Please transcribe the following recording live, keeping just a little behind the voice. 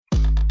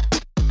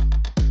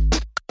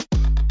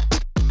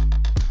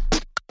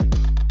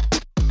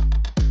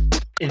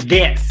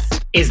This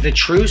is the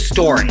true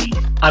story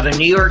of a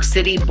New York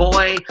City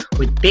boy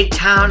with big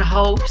town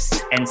hopes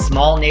and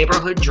small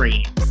neighborhood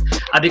dreams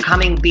of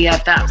becoming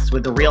BFFs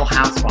with the Real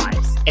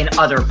Housewives and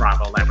other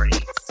Bravo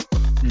celebrities.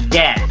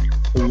 Then,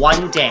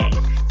 one day,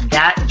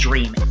 that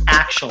dream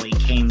actually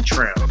came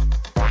true.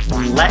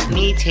 Let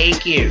me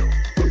take you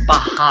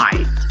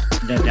behind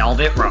the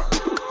velvet rope.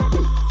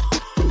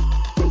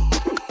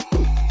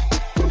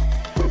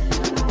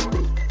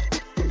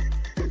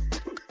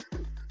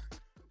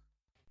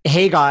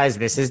 Hey guys,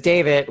 this is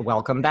David.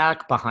 Welcome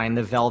back behind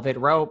the velvet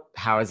rope.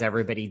 How is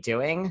everybody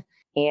doing?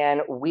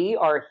 And we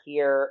are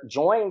here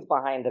joined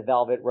behind the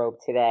velvet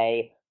rope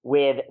today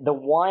with the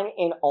one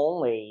and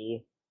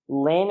only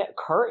Lynne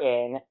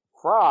Curtin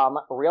from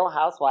Real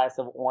Housewives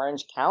of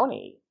Orange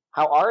County.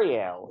 How are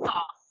you? Oh, I'm good.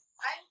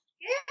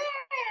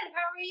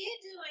 How are you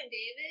doing,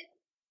 David?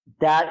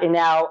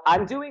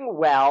 I'm doing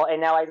well,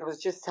 and now I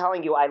was just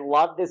telling you, I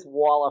love this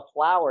wall of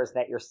flowers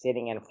that you're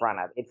sitting in front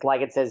of. It's like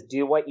it says,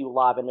 do what you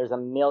love, and there's a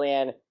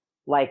million,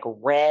 like,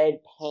 red,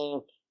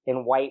 pink,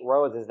 and white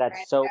roses.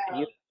 That's so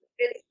beautiful.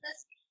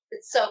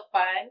 It's so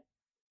fun.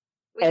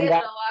 We get a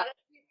lot of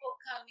people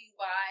coming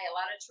by, a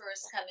lot of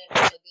tourists come in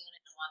from Laguna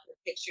and want their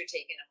picture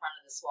taken in front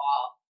of this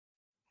wall.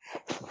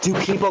 Do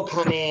people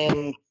come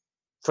in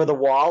for the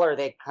wall, or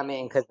they come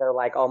in because they're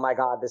like, oh my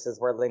God, this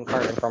is where Lynne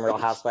Curtin from Real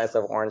Housewives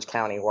of Orange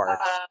County works?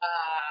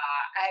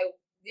 I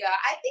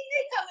think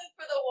they come in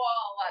for the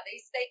wall a lot. They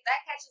that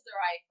catches their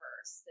eye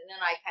first, and then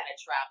I kind of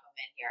trap them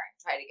in here and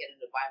try to get them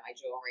to buy my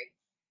jewelry.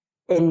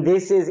 And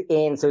this is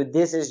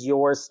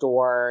your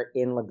store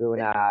in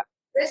Laguna.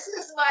 This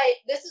is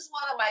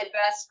one of my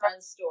best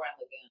friend's store in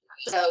Laguna.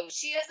 So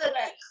she has a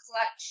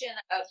collection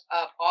of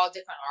all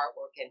different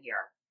artwork in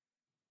here.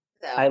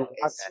 So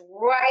it's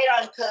right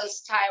on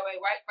Coast Highway,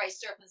 right by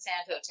Surf and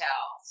Sand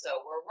Hotel. So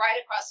we're right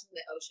across from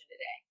the ocean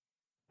today.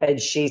 And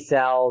she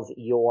sells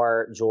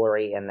your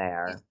jewelry in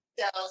there.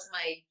 She sells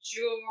my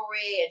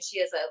jewelry, and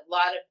she has a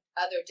lot of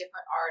other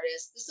different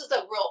artists. This is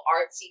a real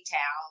artsy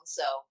town.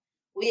 So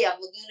we have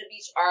Laguna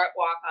Beach Art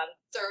Walk on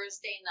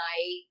Thursday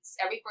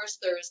nights, every first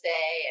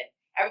Thursday, and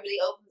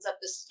everybody opens up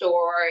the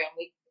store, and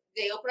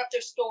they open up their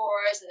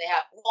stores, and they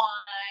have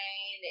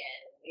wine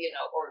and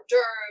hors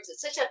d'oeuvres. It's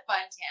such a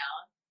fun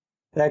town.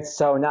 That's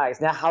so nice.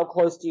 Now, how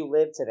close do you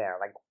live to there?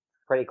 Like,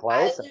 pretty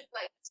close? I live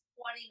like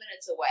 20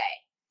 minutes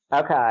away.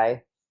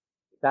 Okay.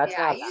 That's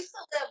I used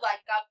to live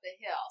like up the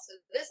hill. So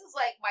this is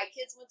like my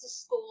kids went to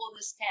school in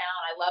this town.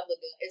 I love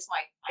Laguna. It's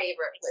my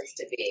favorite place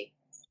to be.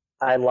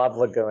 I love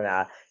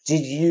Laguna. I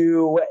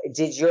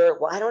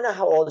don't know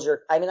how old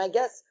I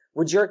guess,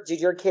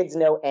 did your kids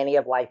know any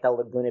of like the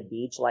Laguna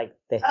Beach, like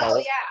the hill? Oh,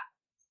 yeah.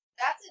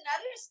 That's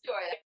another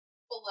story.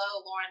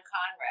 Below Lauren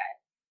Conrad.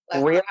 Like,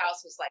 her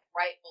house was like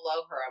right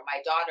below her. And my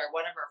daughter,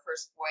 one of her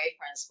first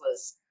boyfriends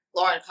was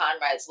Lauren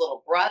Conrad's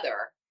little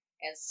brother.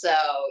 And so,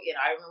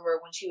 I remember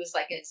when she was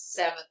like in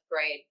 7th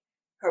grade,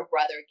 her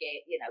brother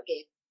gave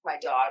my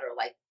daughter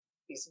like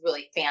these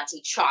really fancy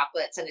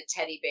chocolates and a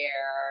teddy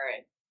bear.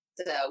 And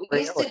so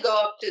we used to go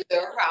up to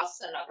their house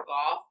in a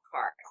golf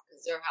cart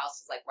because their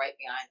house is like right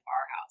behind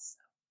our house.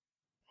 So.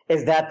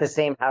 Is that the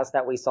same house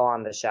that we saw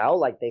on the show?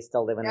 Like they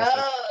still live in the same?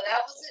 No,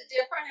 that was a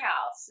different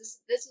house.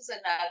 This was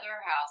another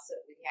house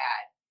that we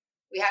had.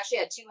 We actually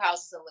had 2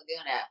 houses in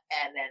Laguna,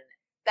 and then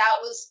that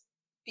was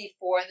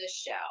before the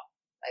show,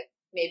 like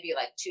maybe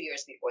like 2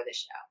 years before the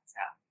show.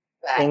 So,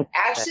 but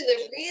actually,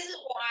 the reason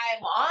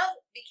why I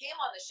became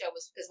on the show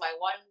was because my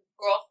one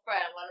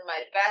girlfriend, one of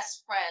my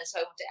best friends, who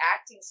I went to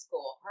acting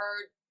school,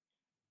 her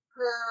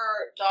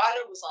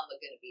daughter was on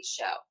Laguna Beach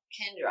show,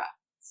 Kendra.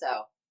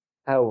 So.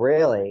 Oh,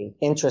 really?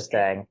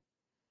 Interesting.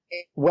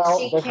 Well,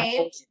 she came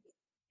to me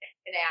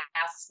and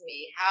asked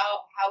me,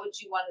 how would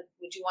you want to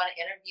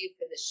interview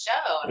for the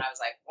show? And I was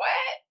like,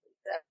 what?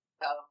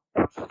 So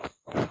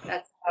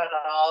that's how it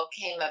all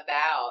came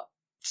about.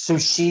 So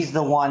she's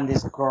the one,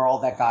 this girl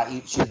that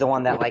she's the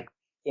one that like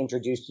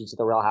introduced you to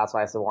the Real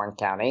Housewives of Orange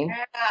County?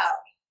 Yeah.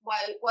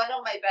 One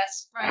of my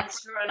best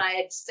friends, her and I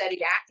had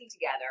studied acting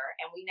together,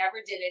 and we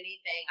never did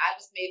anything. I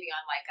was maybe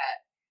on like a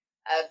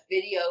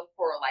video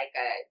for like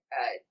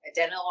a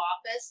dental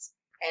office,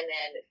 and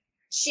then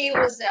she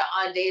was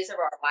on Days of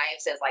Our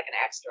Lives as like an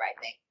extra, I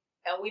think,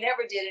 and we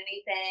never did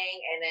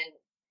anything. And then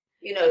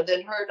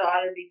then her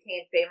daughter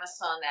became famous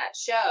on that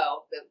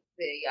show, the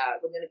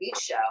Laguna Beach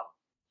show,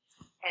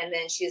 and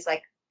then she's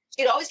like,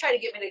 she'd always try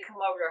to get me to come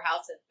over to her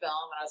house and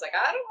film, and I was like,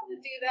 I don't want to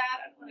do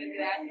that.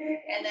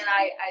 And then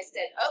I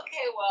said,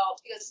 okay, well,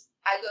 because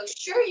I go,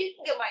 sure, you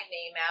can get my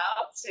name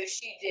out. So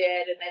she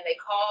did, and then they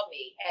called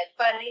me. And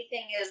funny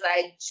thing is,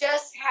 I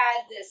just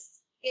had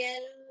this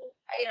skin,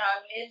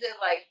 I'm into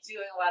like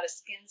doing a lot of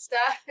skin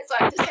stuff. So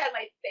I just had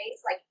my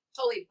face like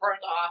totally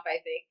burned off,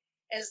 I think.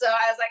 And so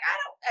I was like,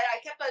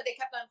 they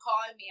kept on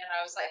calling me, and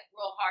I was like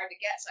real hard to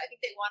get. So I think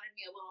they wanted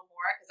me a little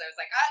more because I was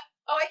like,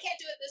 I can't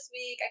do it this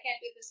week.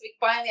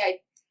 Finally,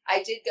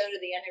 I did go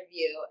to the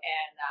interview,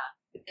 and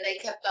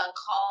they kept on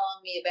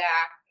calling me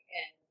back,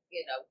 and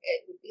it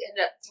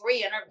ended up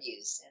 3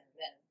 interviews, and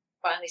then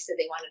finally said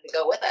they wanted to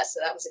go with us. So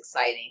that was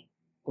exciting.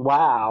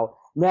 Wow.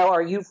 Now,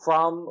 are you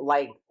from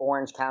like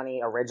Orange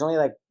County originally?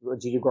 Like,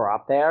 did you grow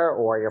up there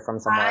or you're from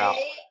somewhere else?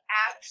 I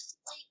actually,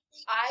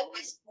 I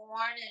was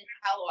born in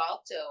Palo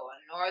Alto in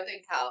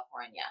Northern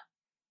California.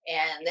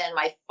 And then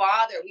my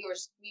father, we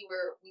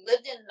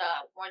lived in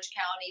Orange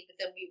County, but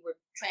then we were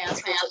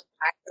transferred to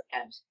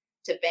Thailand,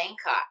 to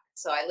Bangkok.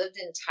 So I lived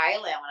in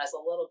Thailand when I was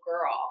a little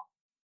girl.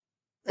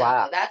 So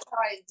Wow. that's how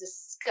I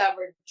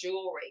discovered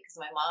jewelry because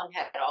my mom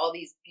had all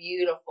these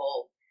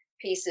beautiful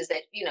pieces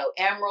that,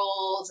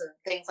 emeralds and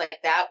things like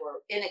that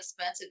were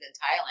inexpensive in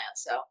Thailand.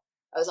 So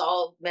I was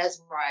all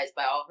mesmerized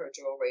by all her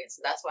jewelry. And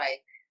so that's why I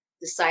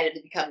decided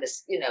to become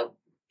this,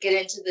 get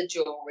into the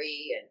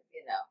jewelry and,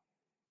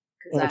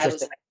 because I was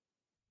Interesting.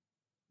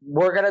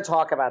 We're going to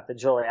talk about the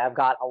jewelry. I've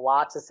got a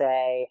lot to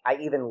say. I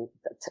even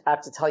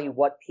have to tell you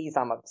what piece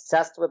I'm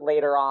obsessed with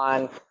later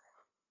on.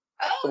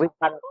 We've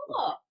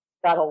cool.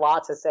 got a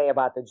lot to say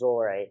about the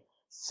jewelry.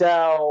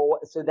 So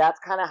that's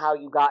kind of how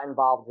you got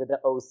involved with the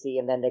OC,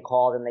 and then they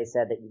called and they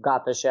said that you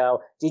got the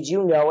show. Did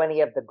you know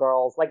any of the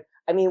girls? Like,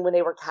 I mean, when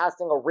they were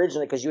casting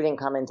originally, because you didn't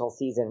come until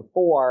season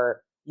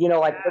 4,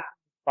 like Yeah.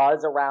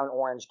 buzz around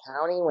Orange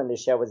County when the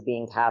show was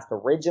being cast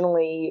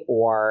originally,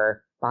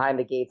 or behind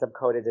the gates of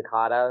Coda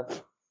Dakota?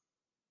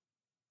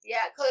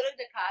 Yeah, Coda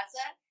de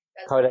Casa.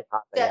 Coda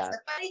Dakota, That's yeah.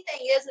 the funny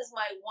thing is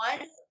my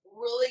one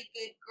really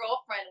good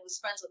girlfriend was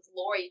friends with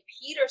Lori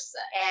Peterson,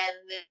 and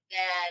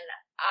then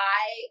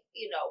I,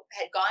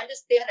 had gone to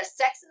they had a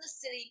Sex in the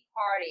City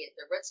party at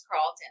the Ritz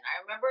Carlton.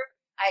 I remember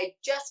I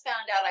just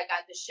found out I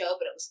got the show,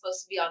 but it was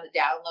supposed to be on the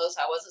down low,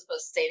 so I wasn't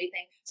supposed to say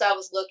anything. So I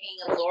was looking,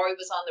 and Lori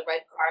was on the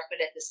red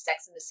carpet at the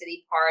Sex in the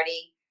City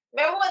party.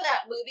 Remember when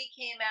that movie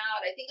came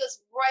out? I think it was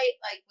right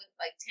like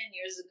 10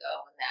 years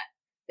ago when that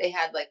they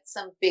had like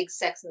some big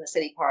Sex in the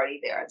City party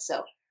there. And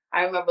so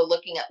I remember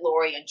looking at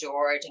Lori and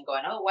George and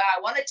going, oh, wow, I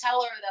want to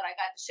tell her that I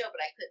got the show, but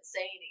I couldn't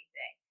say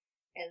anything.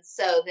 And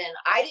so then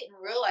I didn't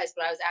realize,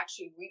 but I was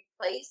actually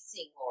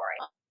replacing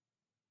Lori on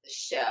the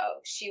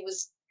show. She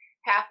was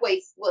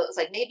halfway, well, it was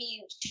like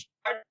maybe she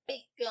started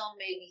film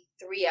maybe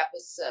 3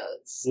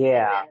 episodes.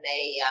 Yeah. And then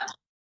they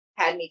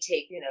had me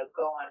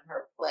go on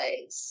her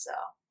place. So.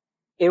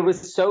 It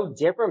was so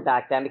different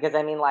back then because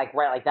I mean, like,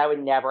 right, like that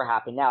would never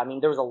happen now. I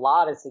mean, there was a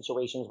lot of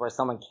situations where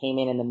someone came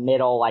in the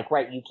middle, like,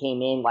 right, you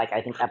came in, like,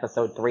 I think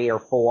episode 3 or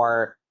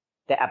 4,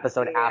 the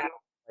episode after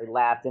they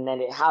left. And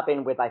then it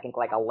happened with, I think,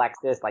 like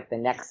Alexis, like the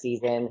next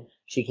season,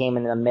 she came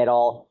in the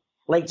middle.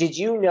 Like, did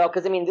you know?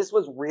 Because I mean, this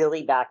was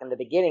really back in the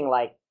beginning.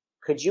 Like,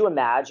 could you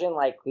imagine?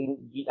 Like,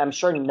 I'm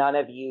sure none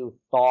of you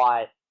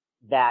thought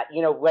that,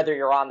 whether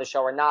you're on the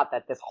show or not,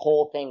 that this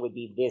whole thing would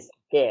be this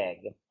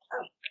big.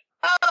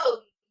 Oh,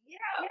 yeah.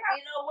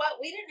 You know what?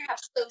 We didn't have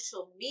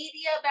social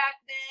media back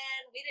then.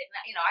 We didn't,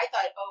 I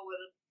thought,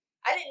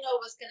 I didn't know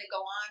it was going to go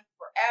on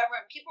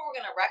forever. And people were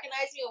going to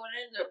recognize me. I went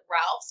into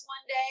Ralph's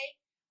one day,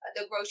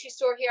 the grocery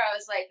store here. I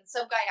was like, and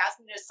some guy asked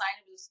me to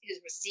sign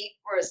his receipt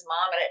for his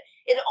mom.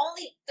 And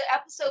the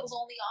episode was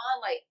only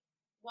on like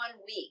 1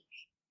 week.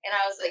 And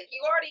I was like, you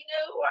already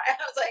knew? And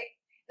I was like,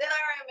 then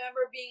I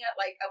remember being at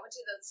I went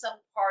to some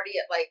party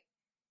at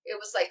it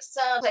was like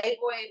some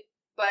Playboy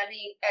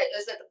Bunny. It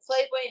was at the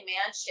Playboy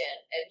Mansion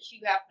at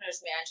Hugh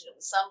Hefner's mansion. It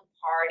was some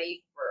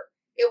party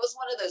it was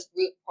one of those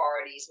group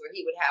parties where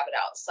he would have it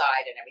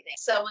outside and everything.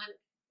 Someone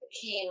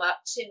came up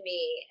to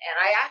me, and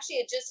I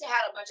actually had just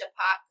had a bunch of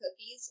pot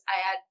cookies. I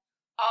had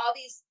all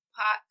these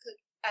pot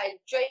cookies.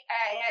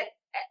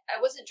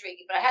 I wasn't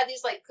drinking, but I had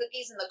these like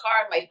cookies in the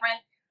car, and my friend,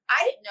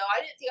 I didn't know.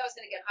 I didn't think I was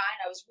going to get high,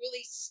 and I was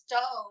really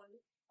stoned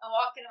and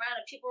walking around,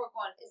 and people were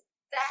going,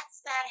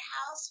 that's that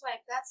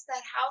housewife. That's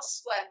that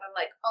housewife. I'm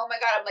like, oh my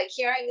God. I'm like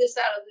hearing this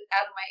out of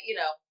my,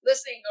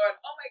 listening, going,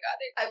 oh my God.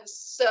 I was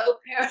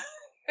so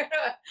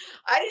paranoid.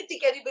 I didn't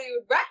think anybody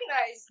would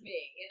recognize me,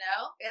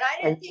 and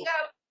I didn't think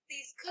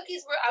these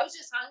cookies I was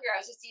just hungry. I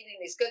was just eating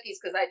these cookies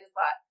because I just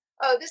thought,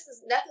 oh,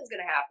 nothing's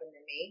going to happen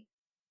to me.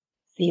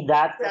 See,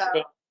 that's the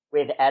thing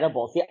with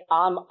edibles. See,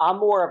 I'm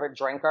more of a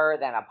drinker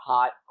than a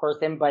pot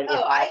person, but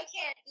I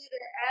can't do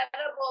the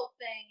edible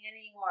thing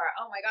anymore.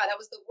 Oh my God, that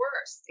was the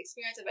worst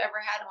experience I've ever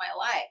had in my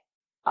life.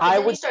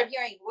 You start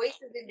hearing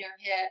voices in your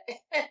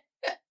head.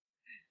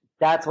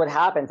 That's what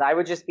happens. I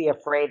would just be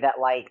afraid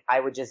that like I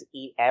would just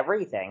eat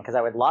everything because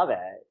I would love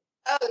it.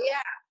 Oh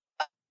yeah.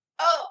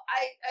 Oh,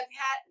 I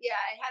had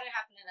it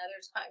happen another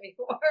time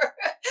before.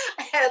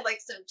 I had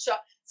like some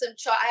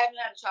I haven't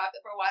had a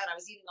chocolate for a while, and I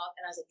was eating all,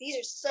 and I was like, these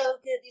are so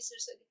good. These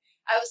are so good.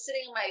 I was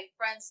sitting on my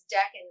friend's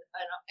deck in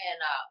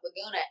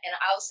Laguna, and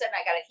all of a sudden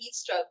I got a heat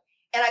stroke,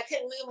 and I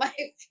couldn't move my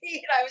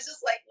feet. I was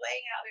just like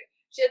laying out there.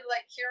 She had to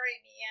like carry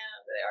me in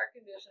the air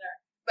conditioner.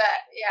 But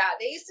yeah,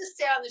 they used to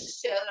say on the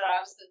show that I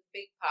was the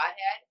big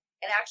pothead,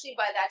 and actually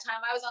by that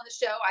time I was on the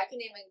show, I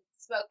couldn't even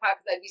smoke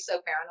pot because I'd be so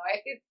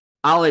paranoid.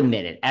 I'll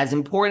admit it. As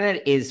important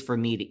it is for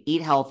me to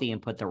eat healthy and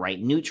put the right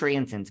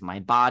nutrients into my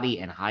body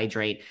and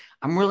hydrate,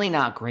 I'm really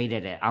not great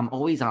at it. I'm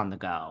always on the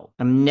go.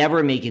 I'm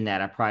never making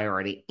that a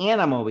priority,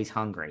 and I'm always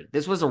hungry.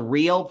 This was a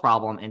real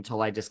problem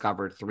until I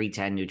discovered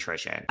 310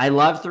 Nutrition. I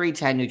love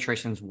 310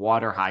 Nutrition's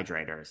water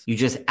hydrators. You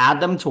just add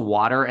them to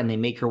water and they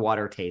make your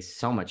water taste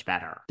so much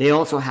better. They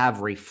also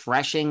have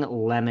refreshing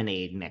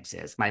lemonade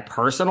mixes. My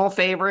personal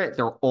favorite,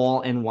 they're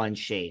all in one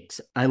shakes.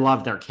 I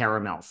love their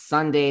caramel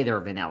sundae, their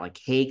vanilla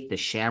cake, the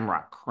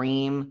shamrock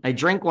cream. I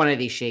drink one of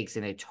these shakes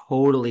and it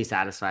totally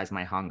satisfies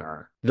my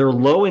hunger. They're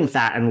low in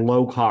fat and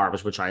low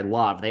carbs, which I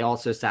love. They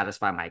also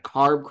satisfy my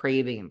carb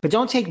craving. But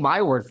don't take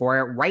my word for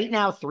it. Right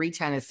now,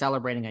 310 is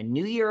celebrating a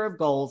new year of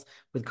goals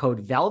with code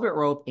Velvet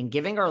Rope and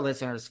giving our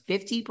listeners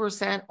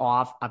 50%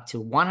 off up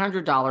to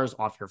 $100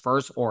 off your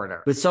first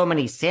order. With so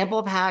many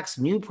sample packs,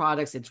 new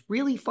products, it's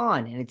really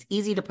fun and it's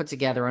easy to put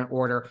together an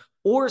order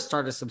or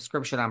start a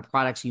subscription on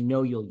products you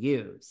know you'll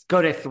use.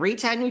 Go to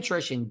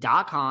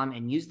 310nutrition.com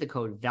and use the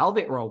code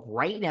Velvet Rope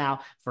right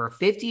now for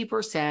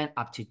 50%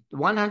 up to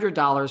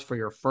 $100 for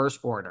your first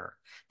order.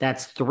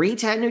 That's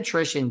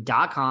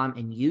 310nutrition.com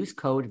and use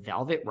code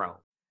Velvet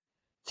Rope.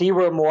 So you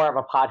were more of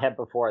a pothead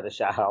before the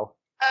show. Oh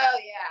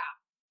yeah,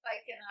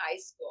 like in high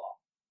school,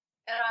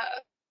 and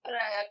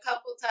a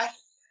couple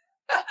times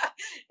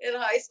in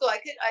high school,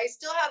 I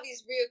still have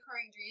these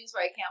reoccurring dreams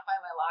where I can't find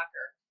my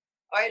locker,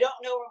 or I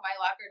don't know where my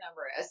locker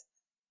number is.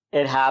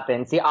 It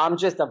happens. See, I'm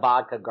just a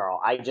vodka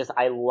girl.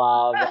 I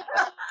love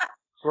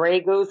Grey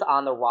Goose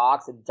on the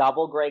rocks. A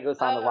double Grey Goose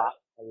on the rocks.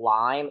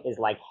 Lime is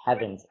like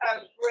heaven's. A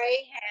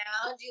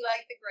Greyhound. Do you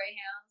like the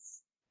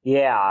Greyhounds?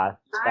 Yeah.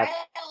 I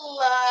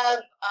love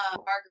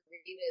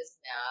margaritas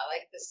now. I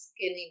like the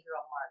skinny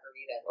girl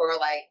margarita, or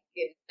like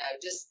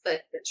just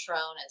the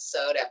Patron and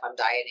soda if I'm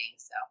dieting.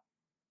 So.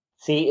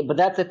 See, but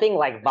that's the thing.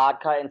 Like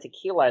vodka and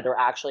tequila, they're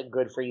actually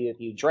good for you if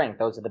you drink.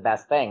 Those are the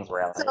best things,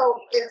 really. So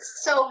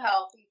it's so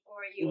healthy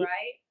for you,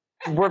 right?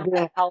 We're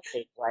being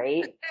healthy,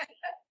 right?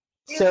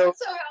 You look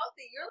so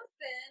healthy. You look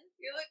thin.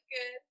 You look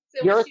good. So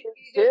you're you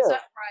doing something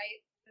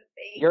right.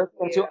 You're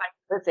thin too.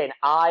 Listen,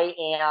 I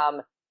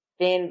am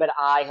thin, but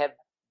I have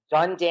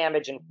done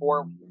damage in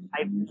 4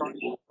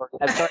 weeks.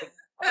 I've started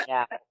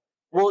now.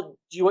 Well,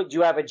 do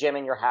you have a gym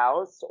in your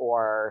house,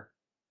 or?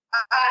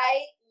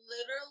 I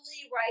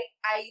literally,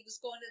 I was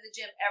going to the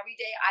gym every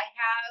day. I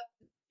have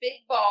a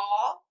big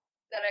ball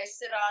that I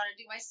sit on and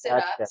do my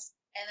sit-ups,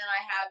 and then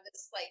I have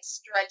this like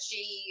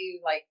stretchy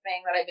like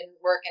thing that I've been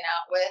working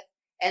out with,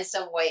 and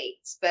some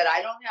weights. But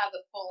I don't have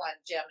the full-on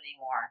gym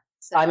anymore.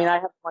 So. I mean, I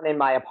have one in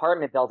my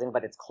apartment building,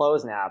 but it's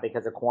closed now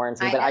because of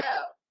quarantine. I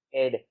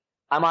know.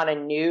 I'm on a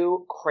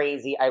new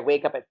crazy. I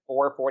wake up at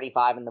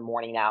 4:45 in the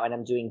morning now, and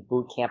I'm doing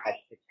boot camp at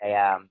 6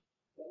 a.m.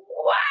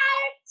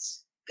 What?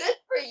 Good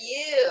for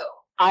you.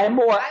 I'm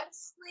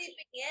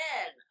sleeping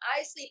in.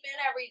 I sleep in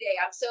every day.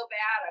 I'm so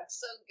bad. I'm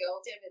so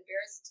guilty. I'm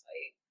embarrassed to tell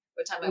you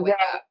what time I wake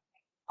up.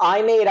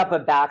 I made up a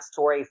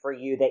backstory for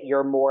you that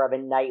you're more of a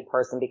night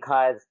person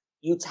because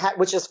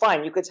which is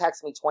fine. You could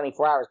text me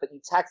 24 hours, but you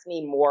text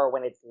me more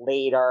when it's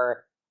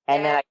later,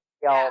 and then I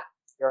feel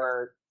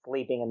you're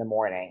sleeping in the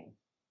morning.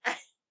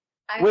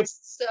 I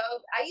used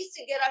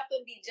to get up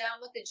and be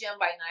done with the gym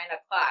by 9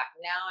 o'clock.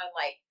 Now I'm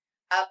like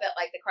up at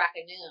like the crack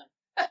of noon,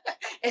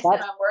 and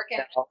then I'm working.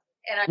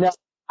 And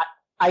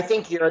I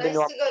think you're the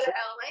normal. To go to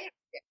LA.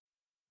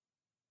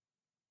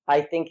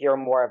 I think you're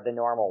more of the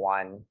normal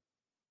one.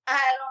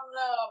 I don't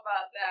know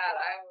about that.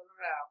 I don't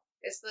know.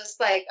 It's just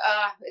like,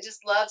 I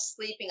just love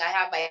sleeping. I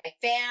have my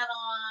fan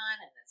on,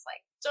 and it's like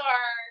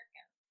dark.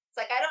 And it's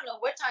like I don't know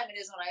what time it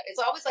is when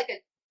it's always like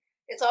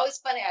it's always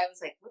funny. I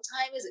was like, what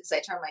time is it? Because I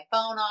turn my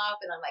phone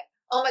off, and I'm like,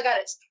 oh my god,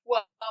 it's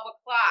 12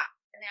 o'clock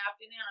in the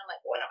afternoon. I'm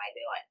like, what am I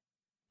doing?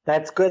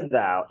 That's good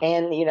though,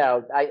 and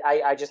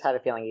I just had a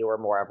feeling you were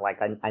more of like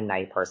a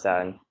night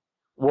person.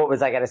 What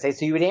was I gonna say?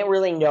 So you didn't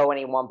really know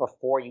anyone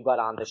before you got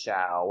on the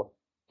show,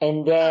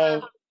 and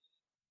then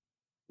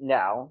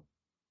no,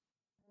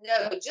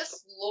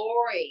 just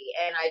Lori.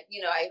 And I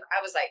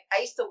was like,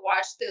 I used to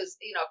watch those,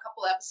 a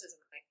couple episodes.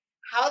 And I'm like,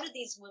 how do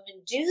these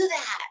women do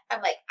that?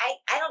 I'm like,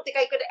 I don't think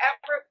I could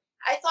ever.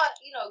 I thought,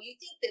 you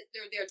think that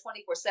they're there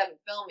 24/7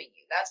 filming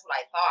you. That's what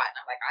I thought.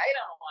 And I'm like, I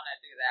don't want to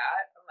do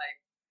that. I'm like,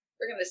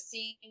 they're going to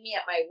see me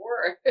at my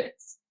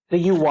worst. So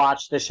you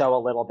watched the show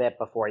a little bit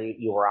before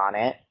you were on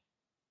it?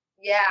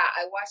 Yeah,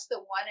 I watched the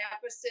one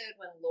episode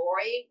when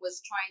Lori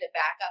was trying to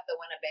back up the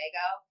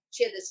Winnebago.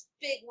 She had this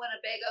big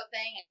Winnebago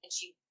thing, and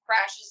she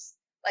crashes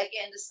like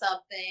into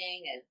something.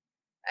 And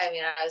I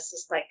mean, I was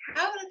just like,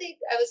 how do they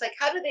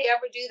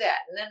ever do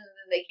that? And then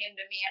they came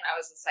to me, and I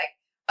was just like,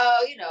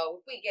 oh,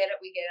 if we get it,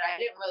 we get it.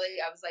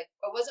 I was like,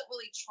 I wasn't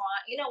really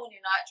trying. When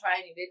you're not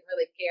trying, you didn't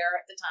really care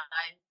at the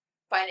time.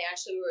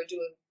 Financially, we were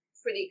doing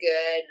pretty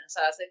good. And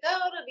so I was like,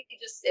 oh, it'll be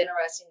just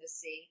interesting to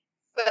see.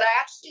 But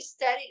I actually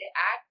studied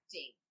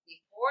acting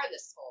before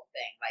this whole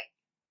thing, like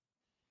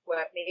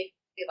maybe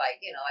like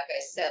I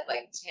said,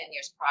 like 10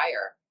 years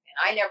prior, and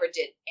I never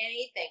did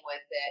anything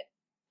with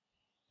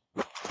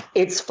it.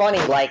 It's funny,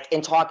 like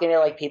in talking to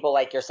like people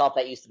like yourself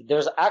that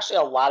there's actually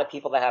a lot of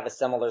people that have a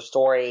similar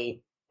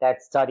story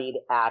that studied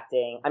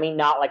acting. I mean,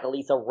 not like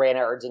Elisa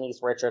Rinna or Denise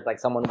Richards, like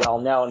someone well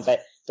known,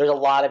 but there's a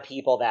lot of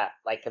people that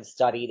like have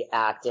studied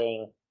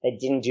acting that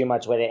didn't do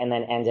much with it and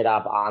then ended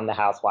up on the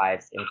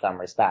Housewives in some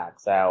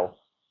respects. So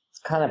it's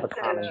kind of a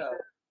common.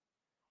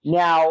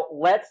 Now,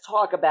 let's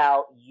talk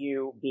about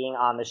you being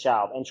on the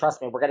show. And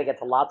trust me, we're going to get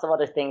to lots of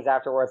other things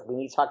afterwards. We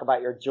need to talk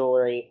about your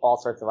jewelry, all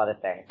sorts of other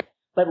things.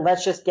 But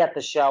let's just get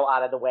the show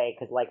out of the way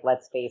because, like,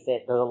 let's face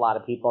it, there's a lot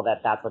of people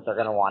that's what they're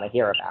going to want to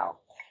hear about.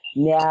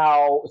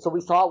 Now, so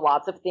we saw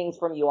lots of things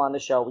from you on the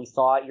show. We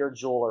saw your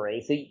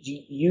jewelry. So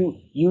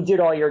you did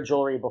all your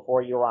jewelry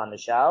before you were on the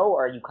show,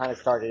 or you kind of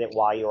started it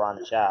while you were on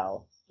the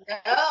show? No,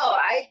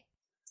 I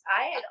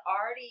had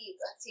already,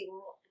 let's see,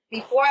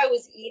 before I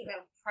was even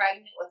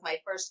pregnant with my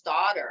first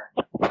daughter,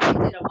 I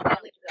did a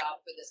modeling job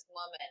for this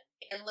woman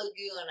in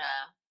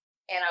Laguna.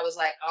 And I was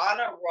like on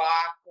a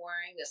rock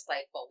wearing this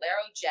like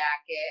bolero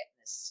jacket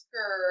and a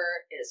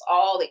skirt. It is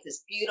all like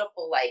this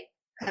beautiful, like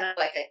kind of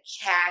like a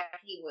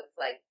khaki with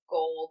like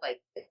gold.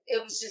 Like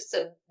it was just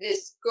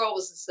this girl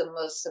was just the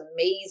most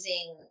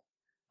amazing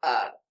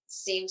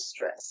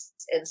seamstress.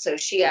 And so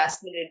she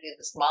asked me to do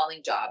this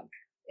modeling job,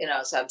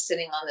 so I'm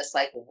sitting on this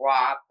like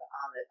rock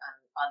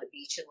on the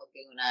beach in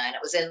Laguna, and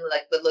it was in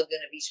like the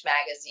Laguna Beach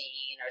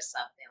magazine or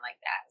something like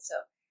that. So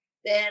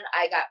then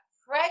I got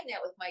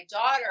pregnant with my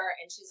daughter,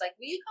 and she's like,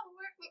 will you come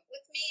work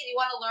with me? And you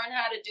want to learn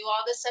how to do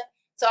all this stuff?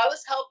 So I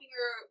was helping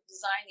her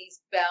design these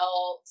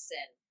belts,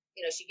 and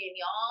she gave me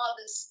all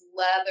this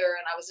leather,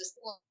 and I was just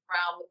fooling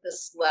around with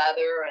this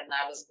leather, and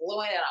I was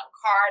gluing it on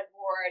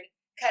cardboard,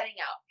 cutting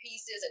out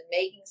pieces and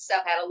making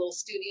stuff. I had a little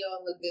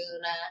studio in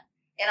Laguna,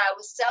 and I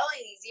was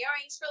selling these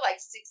earrings for like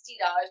 $60.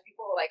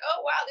 People were like,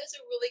 oh wow, those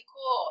are really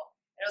cool.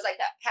 And it was like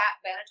that Pat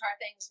Benatar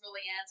thing was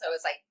really in, so I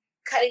was like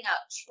cutting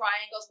out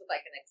triangles with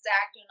like an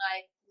X-Acto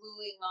knife,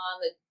 gluing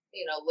on the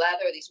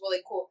leather, these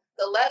really cool.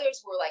 The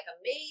leathers were like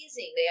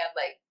amazing. They had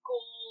like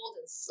gold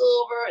and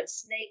silver and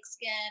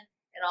snakeskin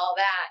and all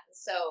that. And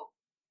so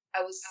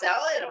I was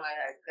selling them. I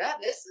was like, God,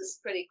 this is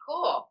pretty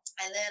cool.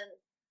 And then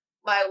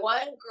my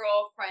one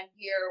girlfriend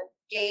here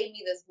gave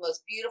me this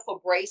most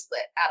beautiful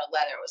bracelet out of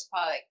leather. It was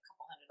probably like a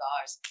couple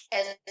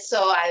 $100. And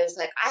so I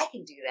was like, I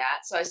can do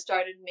that. So I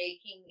started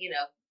making,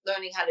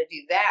 learning how to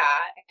do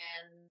that.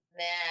 And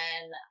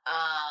then,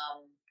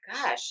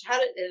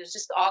 it was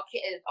just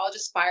it all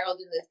just spiraled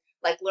into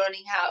like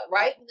learning how,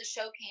 right when the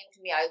show came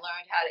to me, I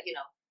learned how to,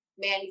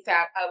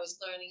 manufacture. I was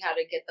learning how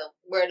to get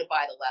where to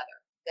buy the leather.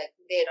 That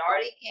they had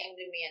already came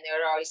to me and they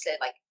had already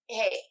said like,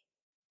 hey,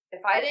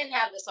 if I didn't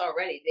have this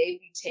already, they'd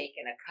be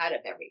taking a cut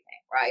of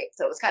everything, right?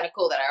 So it was kind of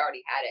cool that I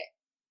already had it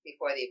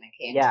before they even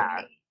came to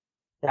me.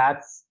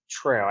 That's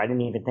true. I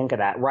didn't even think of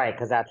that. Right,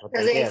 because that's what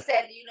they did. Because they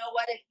said, you know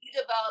what, if you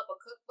develop a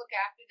cookbook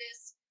after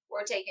this,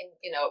 we're taking,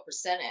 a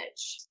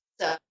percentage.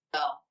 So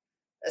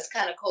it's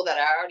kind of cool that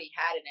I already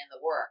had it in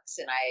the works.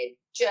 And I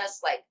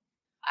just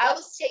I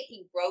was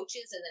taking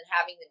brooches and then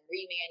having them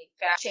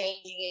remanufactured,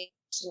 changing it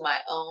to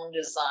my own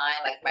design,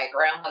 like my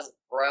grandma's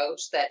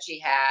brooch that she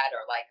had,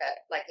 or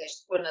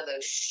one of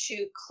those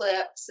shoe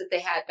clips that they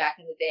had back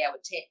in the day. I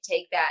would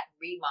take that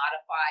and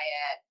remodify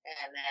it,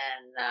 and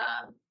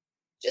then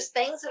just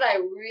things that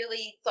I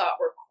really thought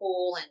were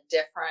cool and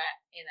different,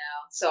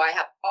 So I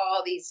have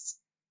all these,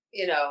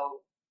 and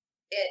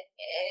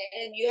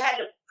you had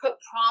to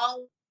put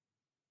prongs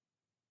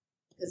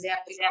because they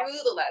have to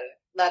screw the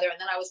leather,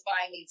 and then I was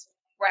buying these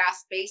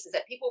brass bases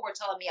that people were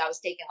telling me I was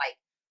taking like,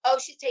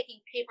 oh, she's taking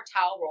paper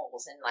towel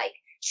rolls and like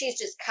she's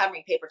just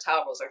covering paper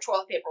towel rolls or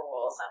toilet paper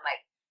rolls. I'm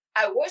like,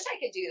 I wish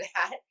I could do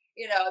that.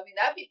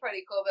 That'd be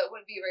pretty cool, but it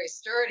wouldn't be very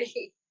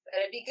sturdy.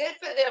 But it'd be good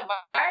for the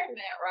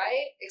environment,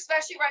 right?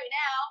 Especially right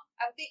now.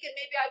 I'm thinking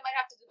maybe I might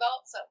have to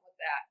develop something with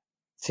that.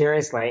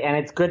 Seriously. And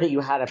it's good that you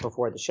had it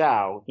before the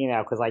show,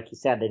 because like you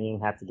said, then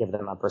you have to give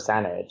them a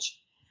percentage.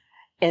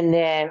 And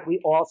then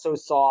we also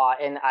saw,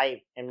 and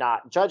I am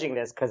not judging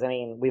this because,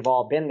 we've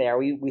all been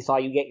there. We saw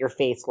you get your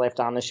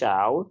facelift on the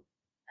show.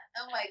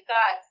 Oh, my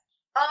God.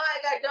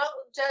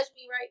 Don't judge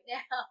me right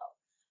now.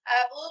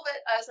 I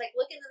was like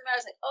looking in the mirror. I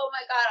was like, oh,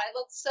 my God, I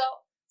look so.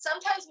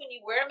 Sometimes when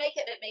you wear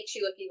makeup, it makes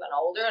you look even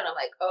older. And I'm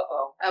like,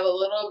 uh-oh, I'm a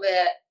little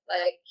bit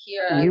like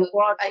here.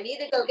 I need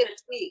to go get a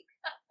tweak.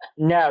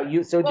 No,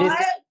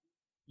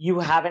 you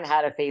haven't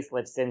had a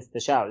facelift since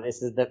the show.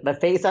 This is the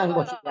face on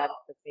which you had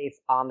the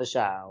face on the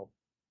show.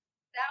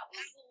 That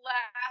was the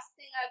last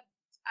thing I've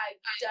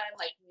done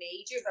like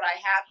major, but I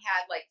have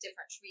had like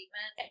different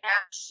treatment. And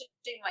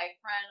actually, my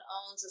friend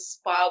owns a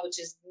spa,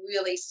 which is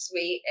really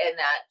sweet, and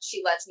that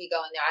she lets me go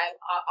in there. I'm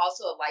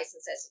also a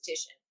licensed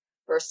esthetician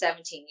for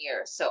 17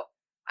 years, so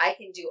I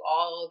can do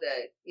all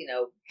the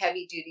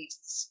heavy duty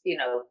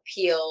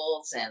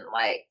peels and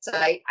so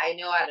I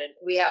know how to.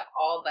 We have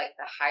all like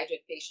the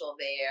hydrofacial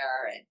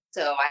there, and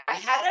so I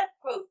had a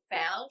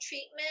profound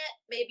treatment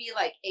maybe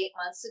like 8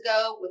 months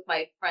ago with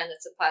my friend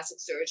that's a plastic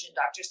surgeon,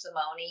 Dr.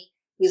 Simone,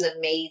 who's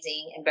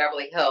amazing in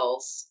Beverly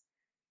Hills,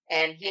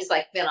 and he's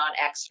like been on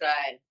Extra,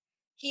 and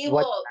he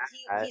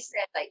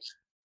said like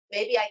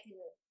maybe I can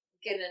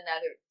get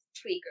another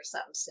tweak or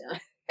something soon.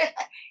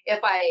 if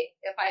I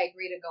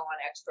agree to go on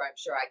extra, I'm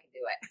sure I can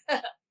do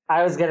it.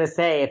 I was gonna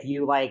say, if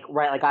you like,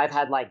 right, like I've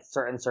had like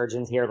certain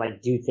surgeons here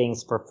like do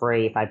things for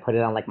free if I put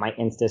it on like my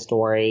Insta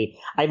story.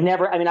 I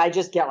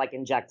just get like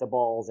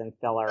injectables and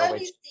filler. Let me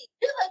see.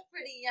 You look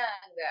pretty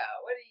young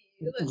though. What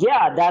are you?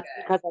 Yeah, that's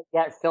good. Because I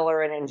get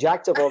filler and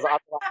injectables.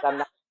 Otherwise, I'm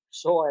not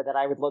sure that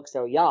I would look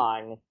so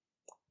young.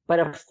 But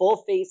a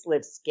full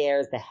facelift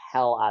scares the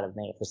hell out of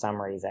me for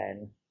some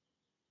reason.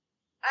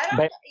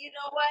 You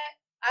know what?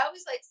 I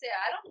always like say,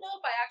 I don't know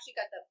if I actually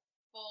got the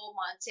full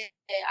Monte.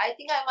 I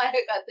think I might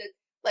have got the,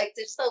 like,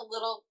 just a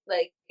little,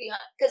 like,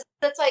 behind, because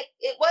it's like,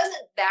 it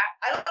wasn't that,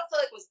 I don't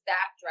feel like it was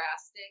that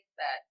drastic,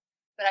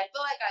 but I feel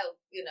like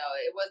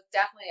it was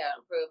definitely an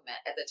improvement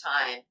at the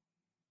time,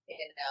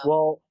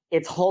 Well,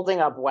 it's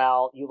holding up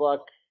well. You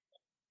look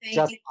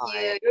Thank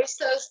you. You're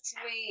so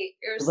sweet.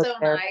 You're so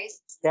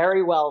nice.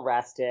 Very well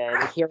rested. I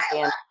love you.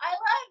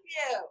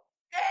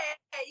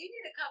 Hey, you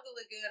need to come to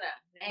Laguna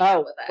and hang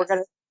out with us.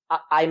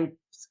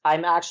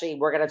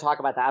 We're gonna talk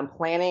about that. I'm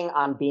planning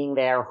on being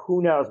there.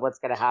 Who knows what's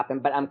gonna happen,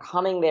 but I'm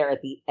coming there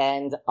at the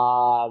end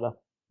of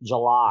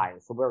July.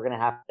 So we're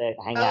gonna have to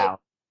hang out.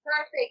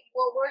 Perfect.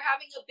 Well, we're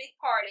having a big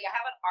party. I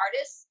have an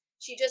artist.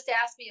 She just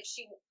asked me if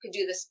she could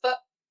do this, but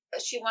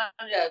she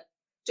wanted to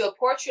do a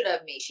portrait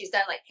of me. She's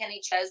done like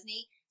Kenny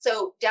Chesney.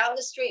 So down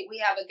the street, we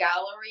have a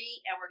gallery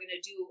and we're going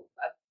to do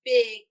a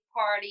big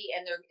party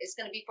and it's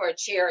going to be for a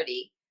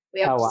charity.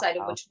 We haven't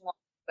decided which one,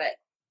 but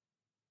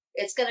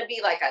it's going to be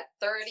like a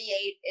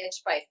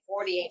 38-inch by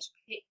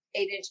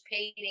 48-inch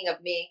painting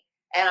of me.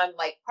 And I'm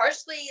like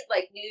partially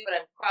like nude, but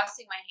I'm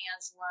crossing my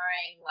hands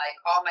wearing like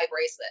all my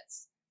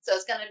bracelets. So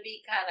it's going to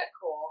be kind of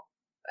cool.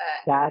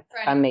 But that's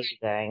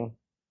amazing.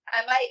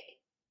 I might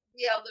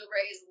be able to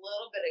raise a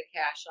little bit of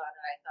cash on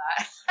it, I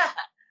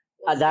thought.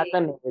 That's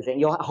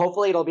amazing.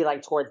 Hopefully it'll be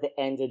like towards the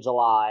end of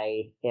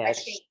July-ish. I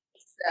think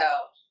so.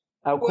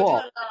 Oh, cool.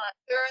 We're doing it on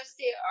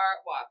Thursday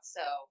art walk,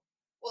 so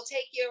we'll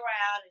take you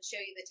around and show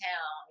you the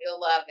town. You'll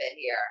love it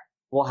here.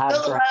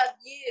 They'll love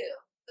you.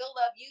 They'll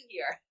love you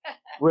here.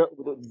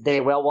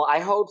 They will. Well, I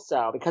hope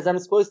so, because I'm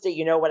supposed to,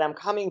 what I'm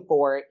coming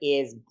for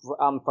is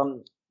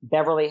from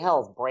Beverly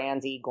Hills,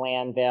 Brandy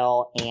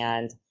Glanville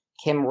and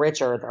Kim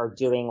Richards are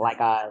doing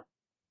like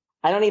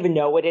I don't even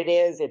know what it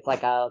is. It's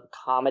like a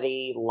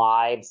comedy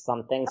live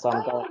something, so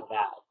I'm going to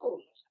that.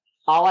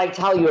 I'll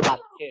tell you about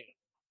it too.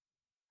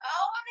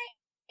 Oh, I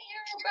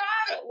hear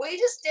about it. We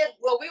just did,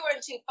 we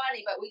weren't too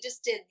funny, but we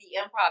just did the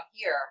improv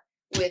here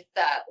with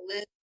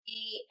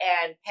Lizzie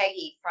and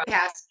Peggy from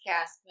past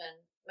cast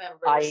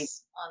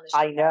members on the show.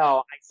 I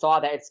know. I saw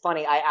that. It's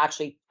funny.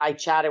 I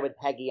chatted with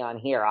Peggy on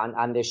here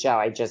on this show.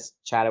 I just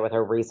chatted with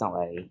her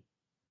recently.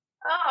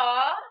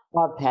 Aw.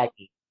 Love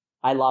Peggy.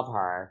 I love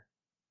her.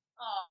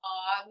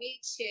 Aw, me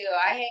too.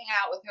 I hang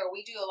out with her.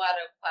 We do a lot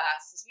of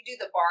classes. We do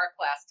the bar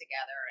class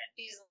together, and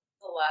she's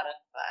a lot of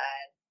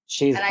fun.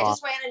 I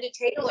just ran into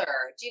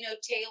Taylor. Do you know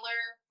Taylor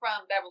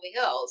from Beverly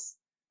Hills?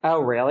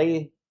 Oh,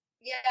 really?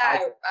 Yeah,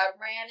 I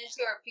ran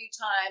into her a few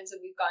times,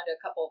 and we've gone to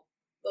a couple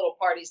little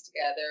parties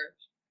together.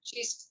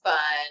 She's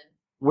fun.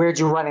 Where'd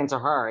you run into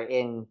her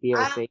in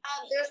BOC?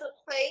 There's a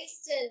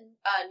place in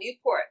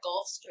Newport,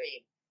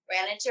 Gulfstream.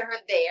 Ran into her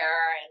there,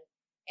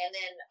 and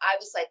then I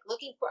was like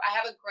I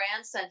have a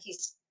grandson,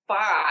 he's 5.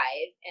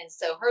 And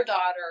so her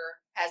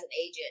daughter has an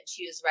agent.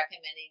 She was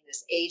recommending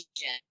this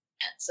agent.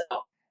 And so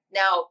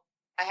now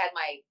I had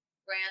my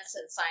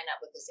grandson sign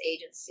up with this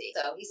agency.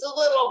 So he's a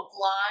little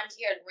blonde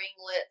haired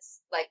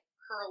ringlets, like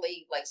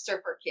curly, like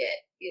surfer kid,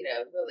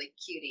 really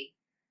cutie.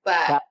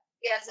 But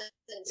he hasn't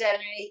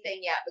done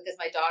anything yet because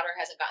my daughter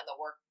hasn't gotten the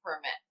work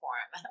permit for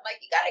him. And I'm like,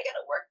 you got to get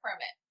a work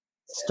permit.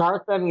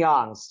 Start them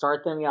young.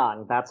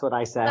 That's what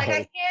I say. Like,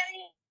 I can't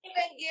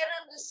even get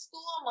him to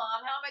school,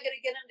 Mom. How am I going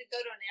to get him to go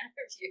to an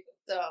interview?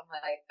 So I'm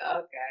like,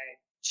 okay.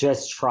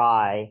 Just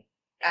try.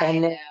 I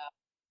know.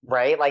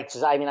 Right?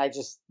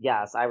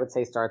 Yes, I would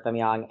say start them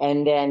young.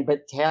 And then,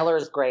 but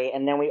Taylor's great.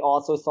 And then we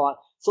also saw,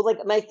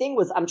 my thing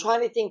was, I'm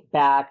trying to think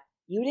back.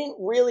 You didn't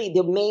really,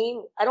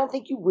 I don't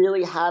think you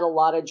really had a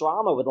lot of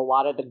drama with a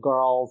lot of the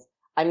girls.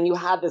 I mean, you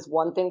had this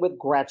one thing with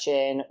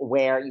Gretchen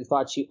where you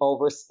thought she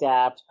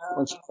overstepped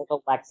when she took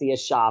Alexia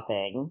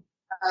shopping.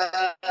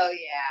 Oh,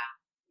 yeah.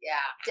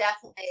 Yeah,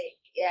 definitely.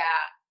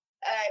 Yeah.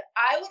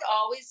 I would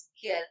always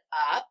get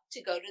up to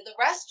go to the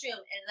restroom,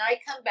 and then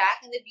I'd come back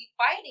and they'd be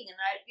fighting, and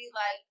I'd be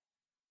like,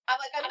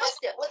 I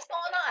missed it. What's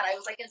going on? I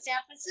was like in San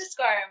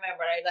Francisco, I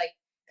remember. I'd like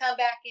come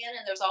back in,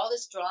 and there's all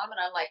this drama, and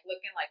I'm like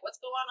looking like,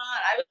 what's going on?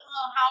 I don't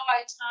know how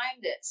I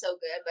timed it so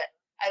good, but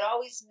I'd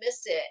always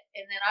miss it.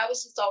 And then I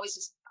was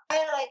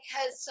I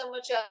had so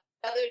much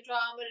other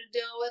drama to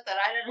deal with that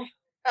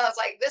I was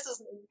like, this is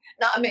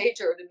not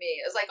major to me.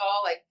 It's like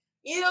all like,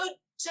 you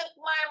took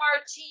my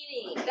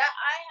martini. That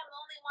I am the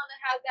only one that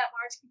has that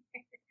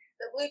martini,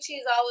 the blue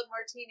cheese olive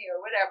martini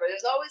or whatever.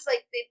 There's always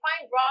like they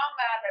find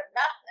drama out of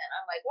nothing.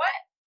 I'm like, what?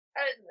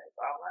 That isn't a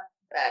drama.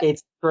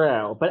 It's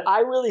true, but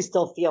I really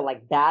still feel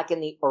like back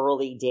in the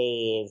early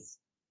days,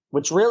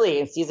 which really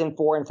in season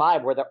 4 and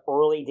 5 were the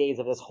early days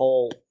of this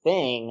whole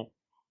thing.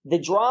 the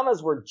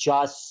dramas were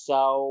just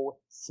so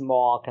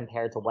small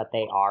compared to what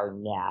they are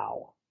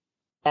now.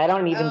 I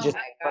don't even Oh just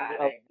my from the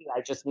God. OC,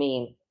 I just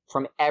mean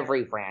from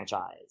every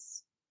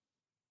franchise.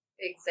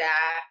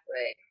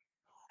 Exactly.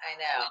 I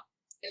know.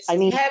 It's I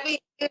mean,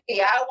 heavy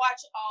duty. I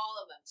watch all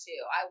of them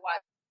too. I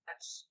watch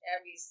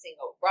every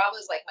single.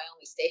 Bravo's like my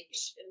only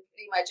station,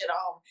 pretty much at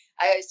home.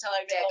 I always tell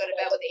everybody I go to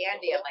bed with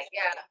Andy. I'm like,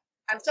 yeah.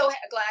 I'm so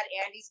glad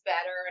Andy's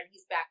better and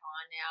he's back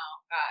on now.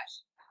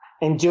 Gosh,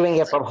 and doing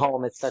it from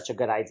home is such a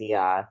good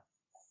idea. I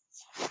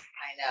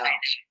know.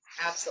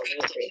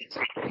 Absolutely.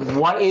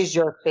 What is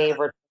your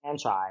favorite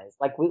franchise?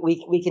 Like,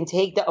 we can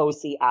take the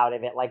OC out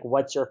of it. Like,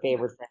 what's your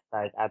favorite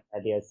franchise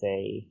outside the OC?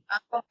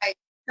 Oh my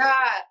God.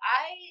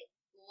 I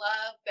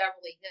love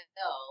Beverly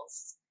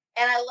Hills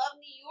and I love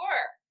New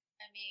York.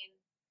 I mean,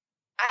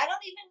 I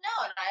don't even know,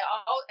 I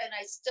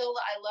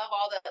love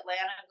all the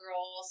Atlanta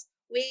girls.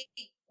 We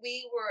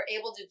were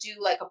able to do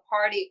like a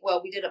party.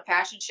 Well, we did a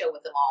fashion show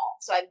with them all,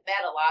 so I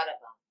met a lot of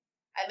them.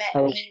 I met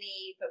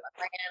Nene from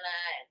Atlanta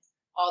and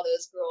all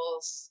those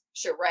girls,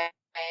 Sheree,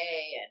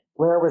 and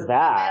Where was I met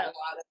that? a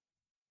lot of.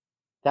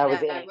 That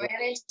was I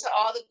ran into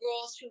all the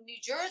girls from New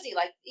Jersey,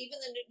 like even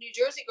the New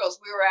Jersey girls.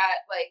 We were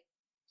at like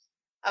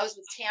I was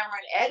with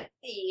Tamara and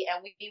Eddie,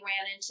 and we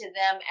ran into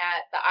them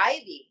at the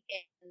Ivy,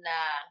 and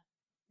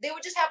they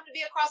would just happen to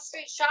be across the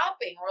street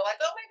shopping. We're like,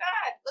 oh my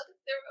God, look,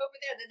 they're over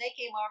there. Then they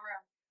came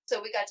over,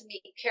 so we got to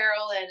meet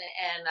Carol and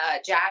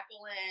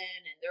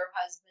Jacqueline and their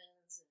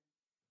husbands.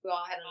 We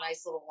all had a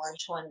nice little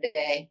lunch one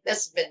day.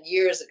 This has been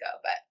years ago,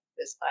 but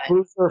it was fun.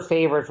 Who's your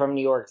favorite from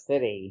New York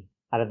City?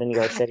 Out of the New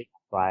York City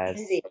Housewives?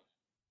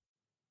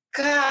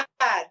 God,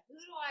 who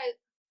do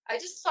I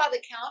just saw the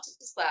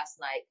Countess last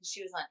night because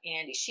she was on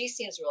Andy. She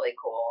seems really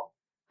cool.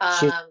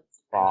 She's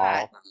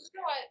God,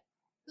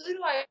 who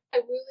do I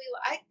really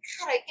like?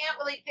 I can't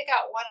really pick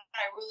out one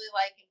I really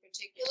like in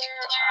particular.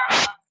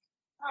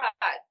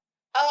 God.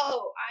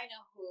 Oh, I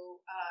know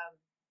who.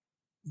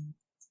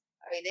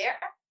 Are you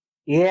there?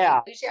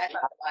 Yeah. Usually I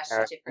thought I lost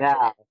you for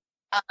Yeah.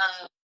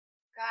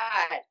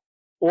 God.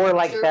 Or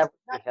like Beverly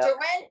Hills.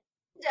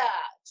 Dorinda.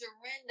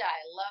 I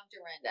love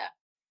Dorinda.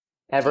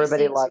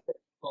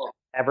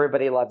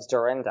 Everybody loves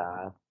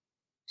Dorinda.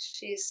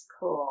 She's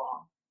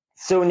cool.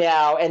 So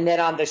now, and then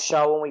on the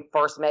show when we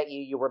first met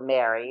you, you were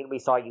married. We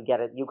saw you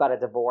you got a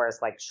divorce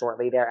like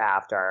shortly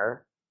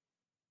thereafter.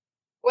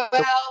 Well,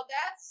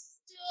 that's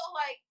still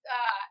like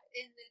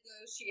in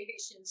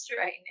negotiations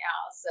right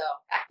now. So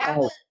I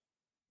haven't,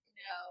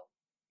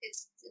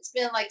 it's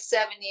been like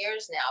 7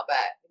 years now,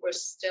 but we're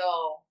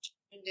still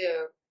trying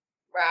to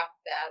wrap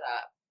that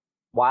up.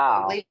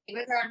 Wow. Believe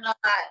it or not,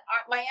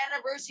 my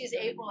anniversary is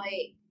April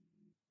 8th.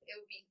 It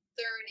would be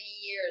 30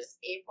 years,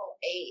 April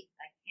 8th.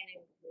 I can't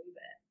even believe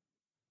it.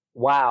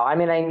 Wow. I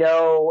mean, I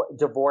know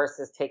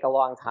divorces take a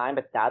long time,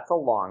 but that's a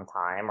long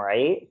time,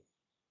 right?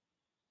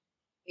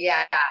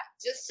 Yeah. I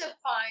just had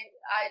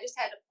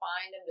to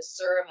find him to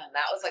serve him.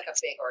 That was like a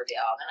big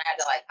ordeal. And then I had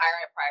to like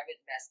hire a private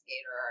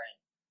investigator and,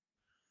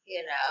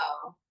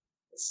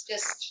 it's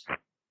been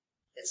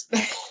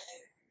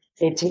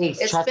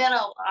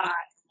a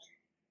lot.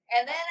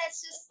 And then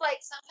it's just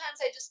like sometimes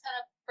I just kind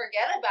of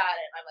forget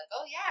about it. I'm like,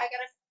 oh yeah, I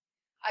gotta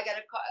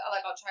call,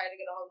 like I'll try to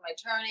get a hold of my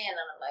attorney, and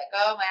then I'm like,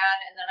 oh man,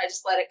 and then I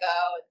just let it go.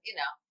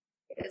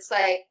 It's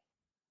like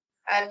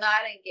I'm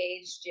not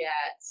engaged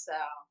yet. So,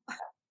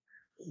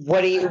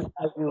 what are you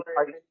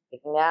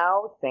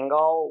now?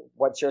 Single?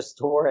 What's your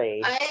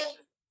story? Now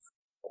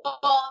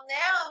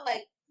I'm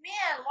like,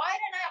 man, why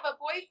didn't I have a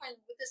boyfriend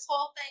with this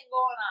whole thing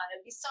going on?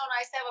 It'd be so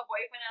nice to have a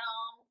boyfriend at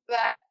home,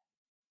 but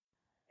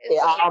it's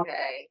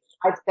okay.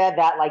 I've said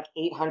that like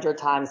 800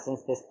 times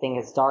since this thing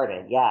has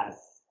started.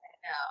 Yes. I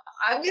know.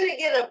 I'm gonna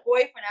get a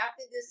boyfriend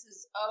after this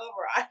is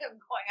over. I am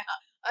going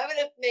out. I'm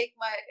gonna make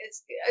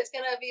it's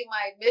gonna be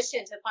my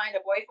mission to find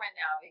a boyfriend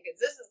now because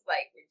this is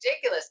like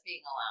ridiculous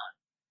being alone.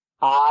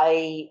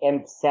 I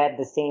am said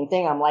the same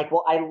thing. I'm like,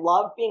 well, I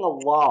love being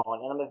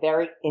alone and I'm a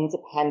very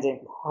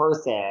independent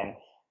person,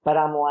 but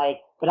I'm like,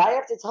 but I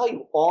have to tell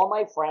you, all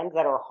my friends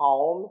that are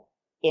home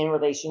in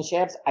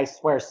relationships, I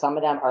swear some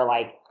of them are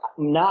like,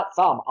 not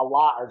some, a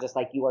lot are just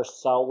like, you are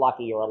so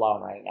lucky you're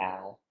alone right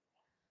now.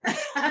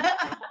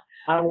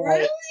 I'm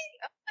really? Like,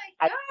 oh my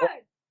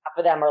God. Half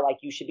of them are like,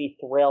 you should be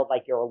thrilled,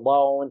 like you're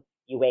alone,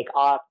 you wake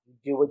up, you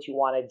do what you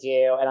want to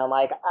do. And I'm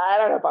like, I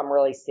don't know if I'm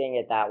really seeing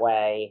it that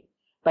way.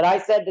 But I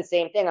said the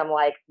same thing. I'm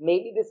like,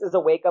 maybe this is a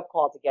wake-up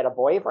call to get a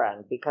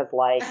boyfriend because,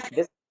 like,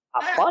 this is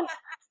not fun.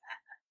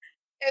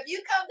 If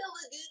you come to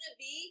Laguna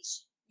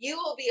Beach, you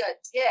will be a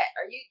tit.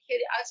 Are you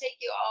kidding? I'll take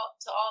you all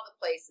to all the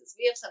places.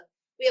 We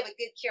have a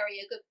good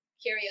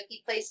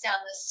karaoke place down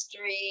the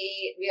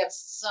street. We have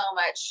so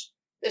much.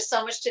 There's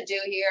so much to do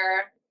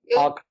here.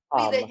 You'll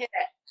be the hit.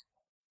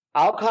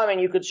 I'll come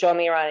and you could show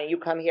me around, and you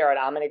come here and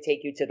I'm going to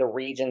take you to the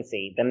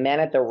Regency. The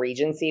men at the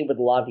Regency would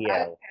love you.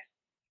 Okay.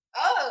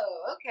 Oh,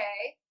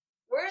 okay.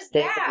 Where's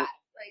that?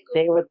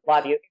 They would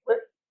love you.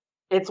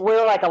 It's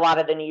where like a lot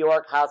of the New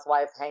York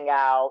housewives hang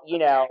out.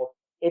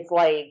 It's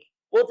like,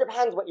 well, it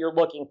depends what you're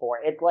looking for.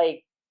 It's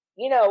like,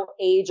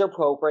 age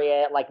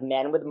appropriate, like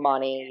men with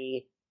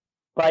money,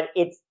 but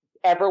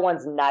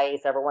everyone's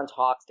nice, everyone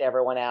talks to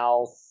everyone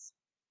else.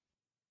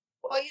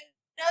 Well,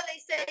 they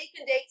say you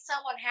can date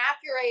someone half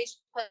your age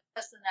plus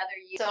another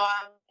year. So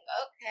I'm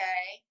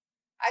okay.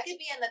 I could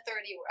be in the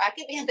 30. I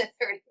could be in the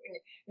 30.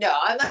 No,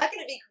 I'm not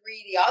going to be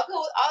greedy. I'll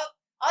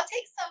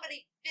take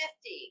somebody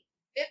 50.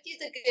 50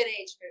 is a good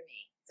age for me.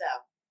 So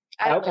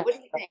I don't know. What do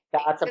you think?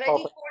 That's Could I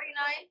do 49?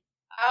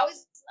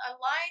 I'm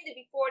lying to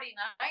be 49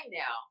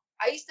 now.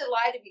 I used to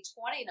lie to be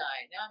 29.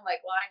 Now I'm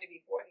like lying to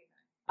be 49.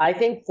 I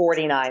think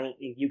 49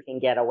 you can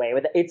get away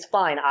with it. It's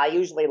fine. I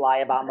usually lie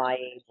about my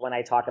age when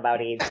I talk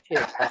about age too.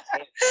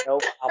 No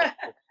problem with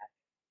that.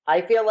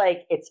 I feel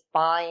like it's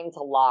fine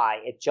to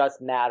lie. It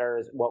just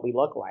matters what we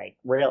look like,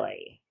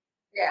 really.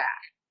 Yeah.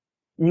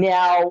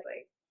 Now,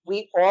 Exactly.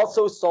 we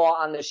also saw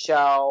on the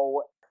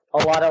show a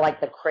lot of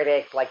like the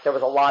critic, like there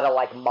was a lot of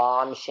like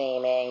mom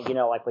shaming,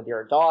 like with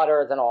your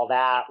daughters and all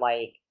that.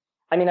 Like,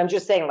 I mean, I'm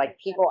just saying, like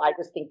I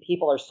just think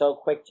people are so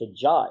quick to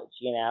judge,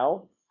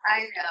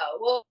 I know.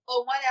 Well,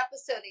 one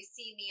episode they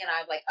see me and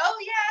I'm like, oh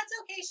yeah, it's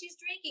okay. She's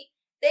drinking.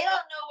 They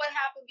don't know what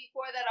happened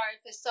before that. I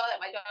saw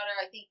that my daughter,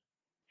 I think,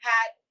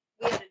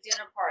 we had a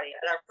dinner party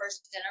at our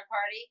first dinner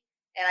party.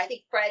 And I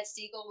think Fred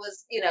Siegel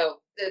was,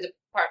 the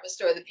department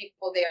store, the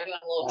people there doing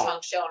a little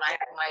trunk show, and I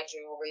had my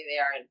jewelry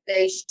there. And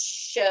they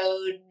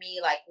showed me,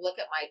 like, look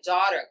at my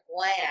daughter,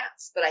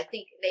 glance. But I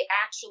think they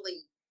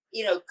actually,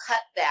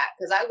 cut that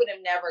because I would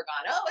have never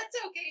gone, oh, it's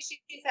okay.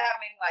 She's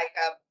having, like,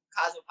 a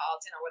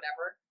Cosmopolitan or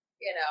whatever.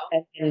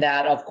 And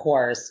that, of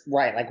course,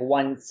 right, like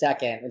 1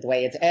 second, the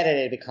way it's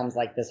edited becomes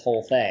like this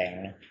whole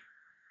thing,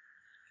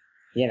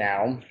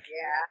 Yeah.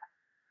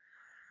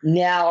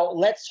 Now,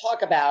 let's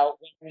talk about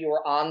when you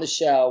were on the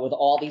show with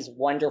all these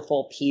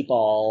wonderful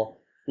people.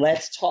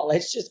 Let's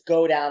just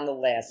go down the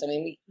list. I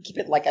mean, we keep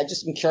it like, I'm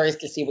curious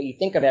to see what you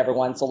think of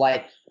everyone. So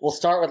like, we'll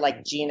start with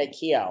like Gina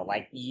Keogh.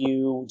 Like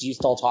do you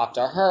still talk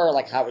to her?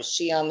 Like, how was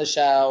she on the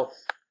show?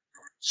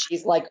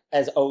 She's like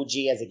as OG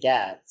as it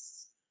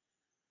gets.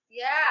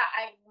 Yeah,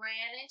 I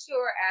ran into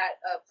her at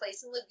a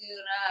place in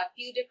Laguna a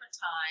few different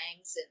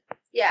times. And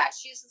yeah,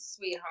 she's a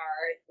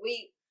sweetheart.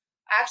 We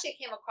actually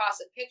came across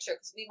a picture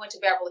because we went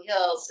to Beverly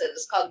Hills. So it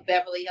was called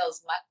Beverly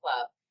Hills Mutt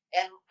Club.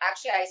 And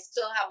actually, I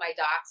still have my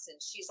dachshund.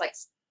 She's like,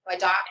 my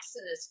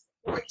dachshund is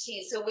 14.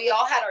 So we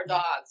all had our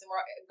dogs. And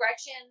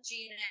Gretchen,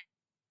 Gina,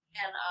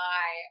 and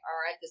I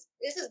are at this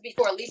is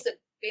before Lisa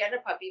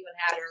Vanderpump even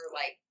had her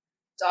like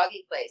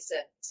doggy place.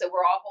 And so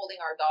we're all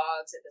holding our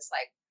dogs at this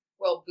like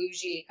real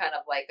bougie kind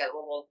of like a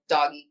little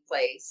doggy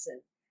place.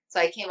 And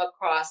so I came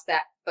across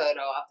that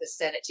photo. I'll have to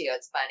send it to you.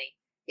 It's funny.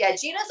 Yeah,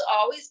 Gina's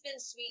always been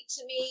sweet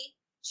to me.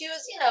 She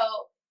was,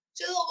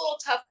 she's a little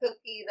tough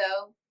cookie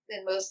though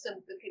than most of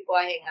the people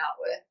I hang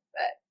out with.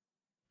 But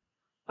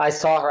I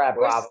saw her at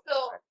Bravo.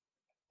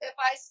 If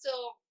I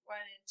still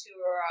run into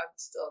her, I'll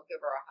still give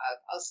her a hug.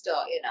 I'll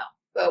still,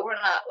 but we're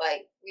not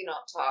like, we don't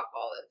talk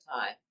all the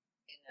time.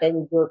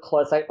 And you're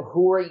close. Like,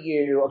 who are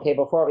you? Okay,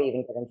 before we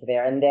even get into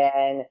there, and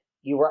then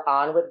you were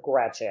on with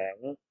Gretchen.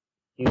 Do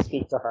you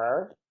speak to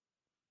her?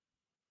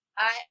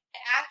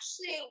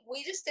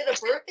 We just did a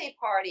birthday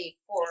party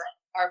for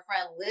our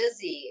friend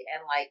Lizzie,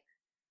 and like,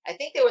 I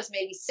think there was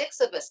maybe 6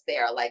 of us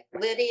there, like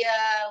Lydia,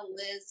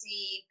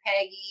 Lizzie,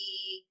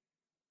 Peggy,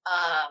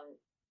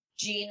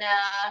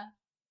 Gina.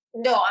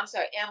 No, I'm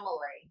sorry,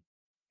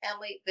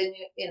 Emily,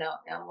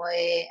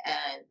 Emily,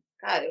 and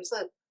God, it was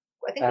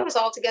I think it was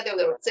all together.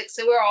 There were 6,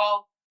 so we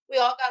all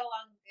got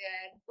along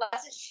good.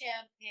 Lots of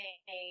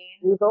champagne.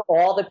 These are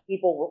all the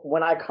people.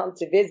 When I come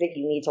to visit,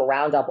 you need to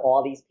round up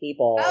all these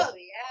people. Oh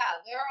yeah,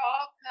 they're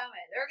all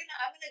coming.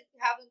 I'm gonna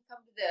have them come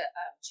to the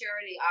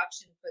charity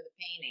auction for the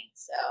painting.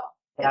 So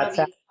it'll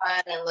be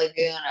fun in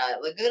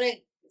Laguna.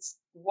 Laguna is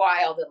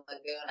wild in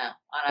Laguna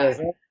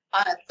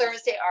on a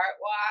Thursday art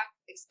walk,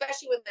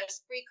 especially when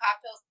there's free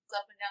cocktails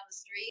up and down the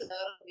street. So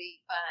it'll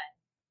be fun.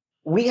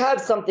 We have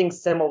something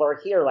similar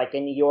here, like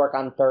in New York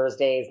on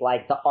Thursdays,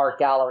 like the art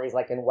galleries,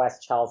 like in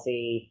West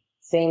Chelsea.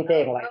 Same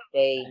thing, like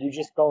you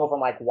just go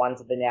from like one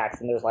to the next,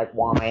 and there's like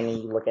wine,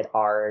 and you look at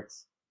art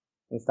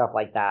and stuff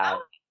like that. I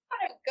want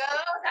to go.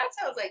 That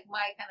sounds like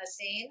my kind of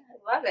scene. I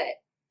love it.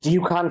 Do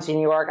you come to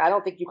New York? I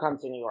don't think you come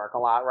to New York a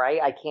lot, right?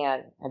 I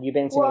can't. Have you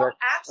been to New York?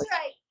 Actually,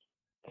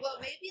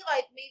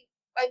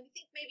 I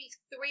think maybe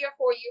 3 or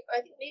 4 years. I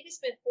think maybe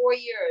it's been 4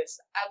 years.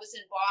 I was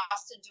in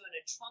Boston doing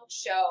a trunk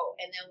show,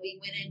 and then we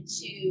went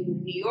into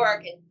New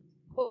York, and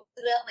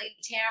coincidentally,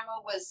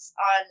 Tamara was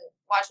on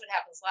Watch What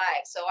Happens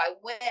Live. So I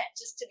went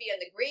just to be in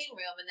the green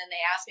room, and then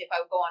they asked me if I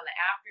would go on the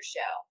after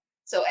show.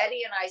 So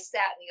Eddie and I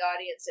sat in the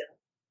audience and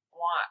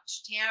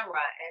watched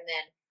Tamara, and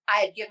then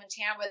I had given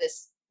Tamara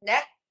this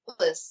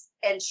necklace,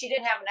 and she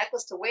didn't have a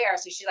necklace to wear,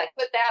 so she like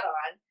put that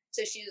on.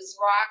 So she was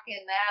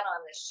rocking that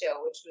on the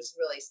show, which was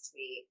really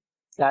sweet.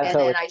 Then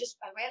I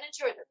ran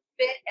into her at the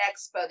Fit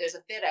Expo. There's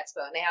a Fit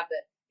Expo, and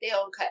they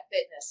own Cut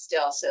Fitness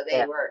still. So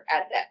they were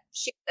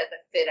she was at the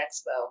Fit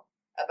Expo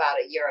about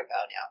a year ago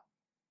now.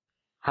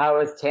 How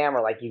is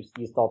Tamara? Like you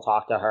still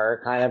talk to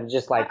her? Kind of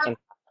just like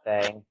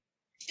interesting.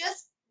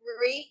 Just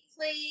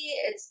briefly,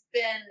 it's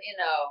been,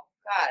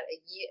 God, a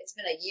year. It's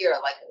been a year.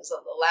 Like it was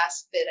the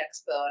last Fit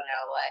Expo in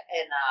LA,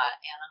 in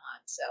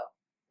Anaheim. So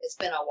it's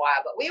been a while,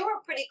 but we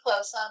were pretty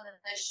close on the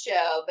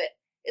show. But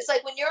it's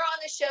like when you're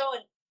on the show,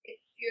 and if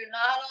you're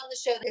not on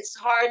the show, it's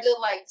hard to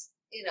like,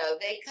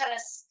 they kind of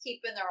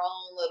keep in their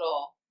own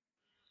little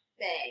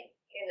thing,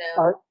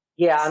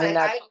 Yeah, it's I mean,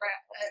 it's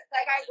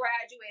like I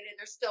graduated.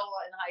 They're still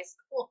in high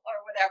school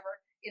or whatever.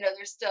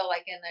 They're still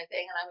like in their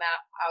thing, and I'm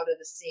out of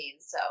the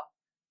scene. So.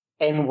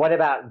 And what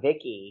about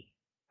Vicky?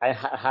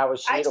 How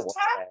was she I to talked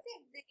work with? to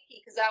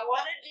Vicky because I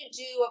wanted to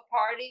do a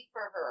party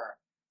for her.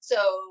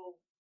 So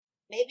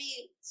at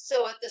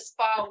the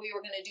spa we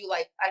were gonna do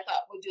I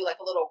thought we'd do like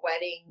a little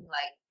wedding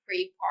like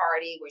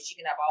pre-party where she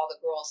can have all the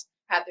girls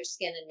have their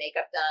skin and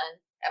makeup done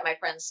at my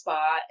friend's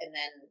spa, and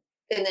then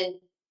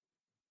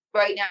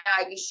right now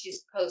I guess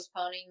she's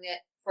postponing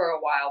it for a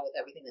while with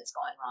everything that's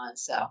going on.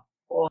 So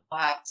we'll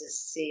have to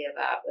see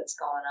about what's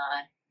going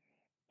on.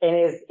 And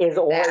is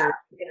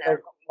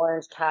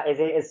Orange Cat,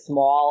 is it as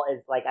small as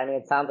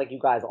it sounds like you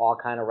guys all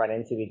kind of run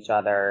into each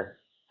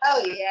other.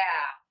 Oh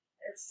yeah,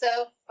 it's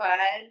so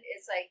fun.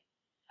 It's like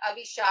I'll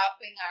be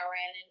shopping. I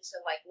ran into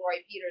like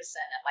Lori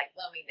Peterson at like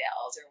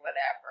Bloomingdale's or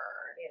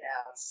whatever,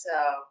 So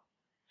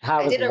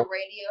I did a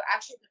radio.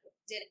 Actually,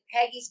 did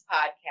Peggy's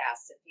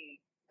podcast a few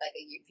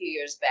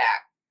years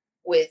back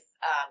with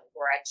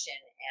Gretchen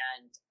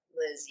and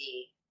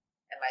Lizzie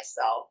and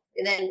myself,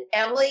 and then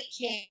Emily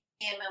came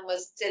and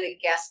did a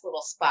guest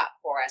little spot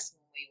for us when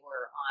we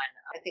were on,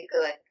 I think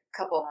like a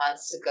couple of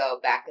months ago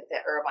back at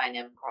the Irvine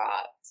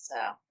Improv. So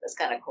that's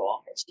kind of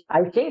cool.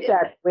 I think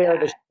that's where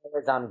the show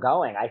is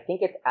going. I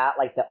think it's at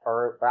like the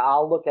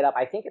I'll look it up.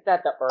 I think it's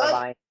at the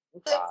Irvine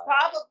Improv.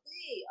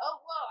 Probably. Oh,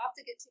 well, I'll have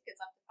to get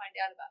tickets. I'll have to find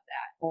out about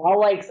that. Well,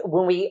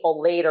 when we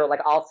later,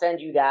 I'll send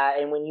you that,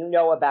 and when you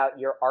know about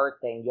your art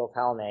thing, you'll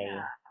tell me.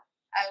 Yeah,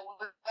 I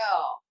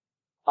will.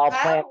 I'll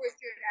plan.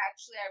 Richard,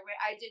 actually,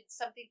 I did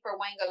something for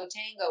Wango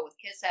Tango with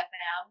Kiss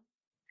FM.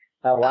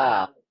 Oh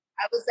wow!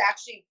 I was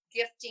actually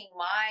gifting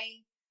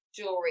my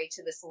jewelry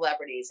to the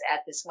celebrities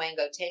at this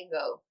Wango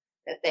Tango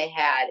that they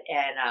had,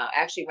 and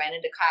actually ran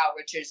into Kyle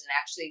Richards and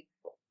actually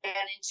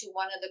ran into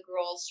one of the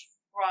girls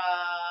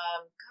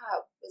from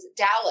was it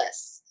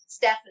Dallas?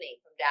 Stephanie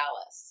from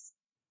Dallas.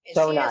 And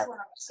so nice.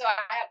 So I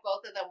have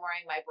both of them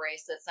wearing my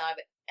bracelets. Now I have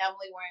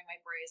Emily wearing my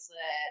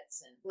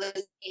bracelets, and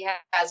Lizzie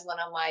has one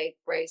of my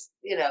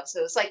bracelets.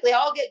 So it's like they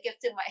all get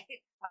gifted my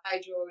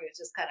jewelry. It's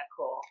just kind of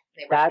cool.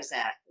 They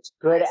represent.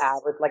 Good nice.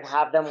 average.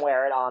 Have them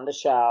wear it on the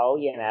show.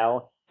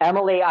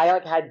 Emily. I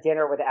had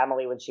dinner with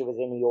Emily when she was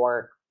in New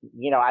York.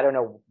 I don't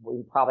know.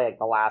 Probably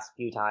the last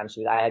few times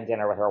I had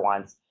dinner with her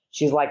once.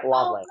 She's lovely.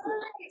 Oh,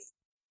 nice.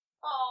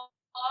 Oh,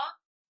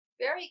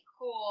 very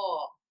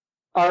cool.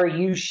 Are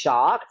you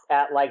shocked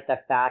at the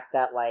fact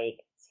that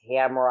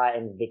Tamara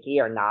and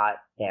Vicky are not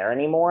there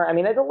anymore? I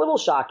mean, it's a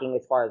little shocking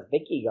as far as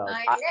Vicky goes.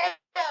 I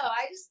know.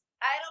 I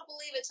don't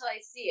believe it till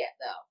I see it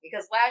though,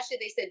 because last year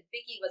they said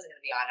Vicky wasn't going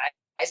to be on.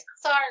 I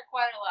saw her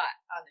quite a lot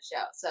on the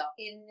show, so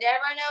you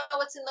never know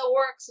what's in the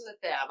works with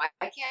them.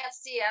 I can't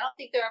see. I don't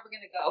think they're ever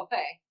going to go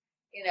away.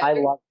 I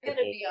love Vicky.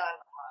 Going to be on.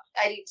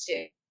 I do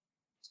too.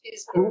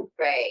 She's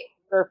great.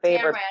 Her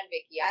favorite. Tamara and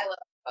Vicky. I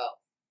love both.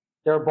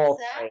 They're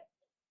both great.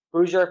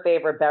 Who's your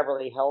favorite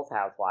Beverly Hills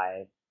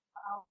housewife?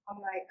 Oh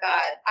my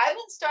God. I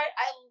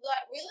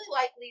really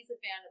like Lisa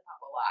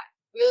Vanderpump a lot.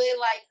 Really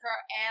like her,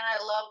 and I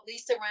love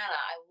Lisa Rinna.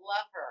 I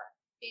love her.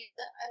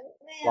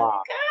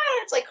 God,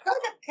 it's like her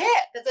the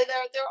pit.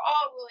 They're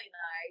all really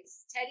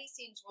nice. Teddy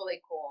seems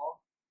really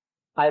cool.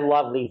 I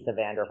love Lisa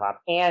Vanderpump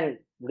and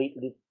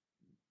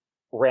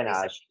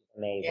Rinna. She's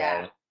amazing.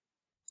 Yeah.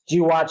 Do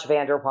you watch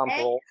Vanderpump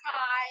Rules?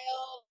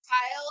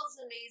 Kyle's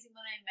amazing.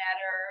 When I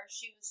met her,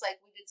 she was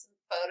we did some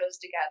photos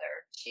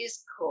together.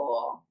 She's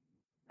cool.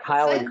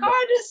 Kyle it's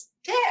hard to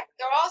pick.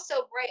 They're all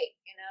so great,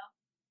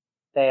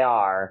 They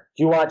are.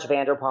 Do you watch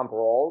Vanderpump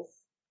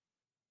Rules?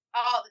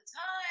 All the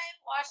time.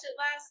 Watched it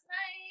last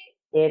night.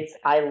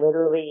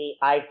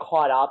 I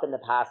caught up in the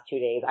past 2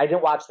 days. I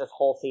didn't watch this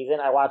whole season.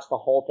 I watched the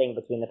whole thing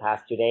between the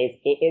past 2 days.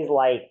 It is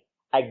like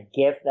a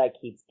gift that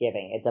keeps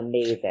giving. It's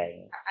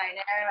amazing. I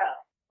know,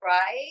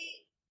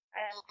 right?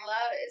 I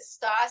love it.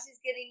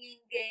 Stassi's getting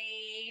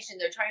engaged, and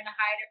they're trying to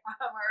hide it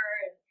from her.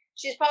 And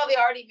she's probably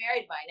already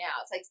married by now.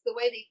 It's like the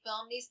way they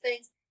film these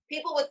things.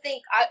 People would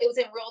think it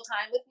was in real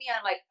time with me.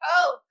 I'm like,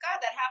 oh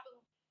God, that happened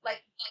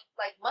like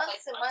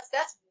months and months.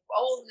 That's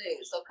old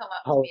news. They'll come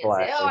up to me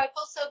and say, oh, I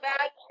feel so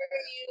bad for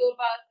you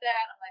about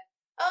that. I'm like,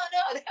 oh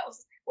no,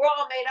 we're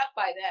all made up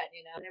by then,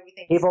 and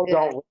everything. People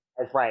don't.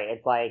 That's right.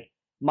 It's like.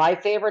 My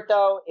favorite,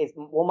 though,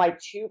 my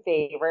two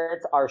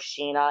favorites are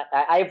Sheena.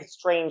 I have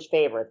strange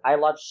favorites. I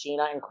love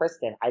Sheena and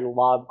Kristen. I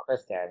love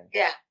Kristen.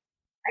 Yeah,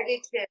 I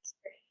do too.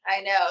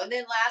 I know. And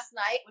then last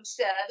night, when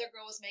that other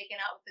girl was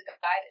making out with the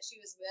guy that she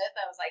was with,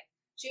 I was like,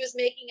 she was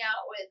making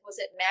out with, was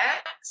it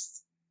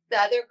Max? The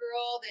other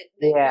girl that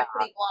was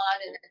pretty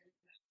blonde, and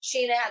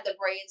Sheena had the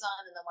braids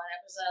on in the one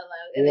episode.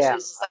 And then she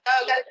was just like, oh,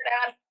 I got to get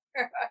out of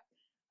here.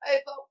 I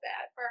felt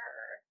bad for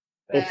her.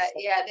 But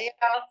yeah, they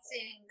all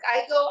sing.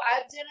 I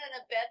did an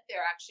event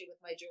there actually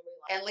with my jewelry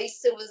line, and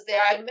Lisa was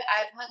there. I've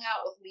hung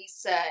out with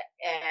Lisa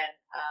and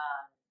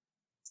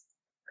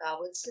God,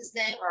 what's his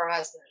name? Her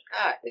husband.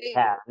 God,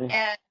 Yeah.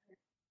 and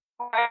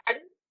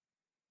pardon?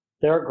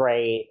 They're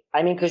great.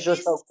 I mean, because you're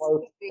so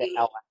close to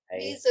LA.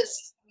 He's a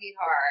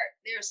sweetheart.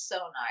 They're so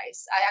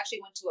nice. I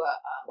actually went to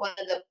one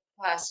of the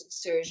plastic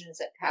surgeons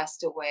that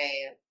passed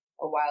away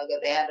a while ago.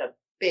 They had a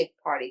big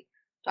party.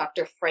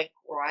 Dr. Frank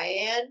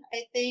Ryan,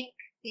 I think.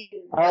 He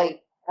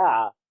really,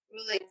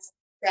 really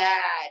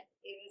sad.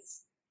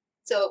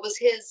 It was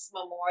his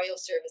memorial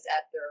service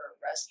at their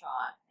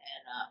restaurant,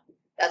 and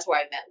that's where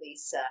I met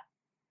Lisa.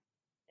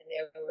 And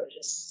they were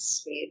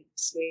just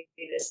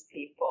sweetest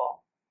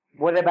people.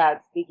 What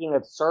about, speaking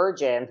of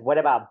surgeons, what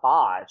about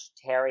Botch,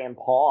 Terry and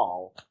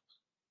Paul?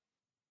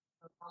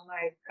 Oh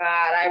my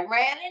God. I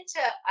ran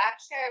into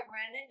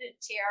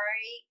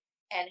Terry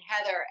and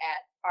Heather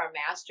at our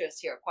Masters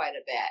here quite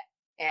a bit.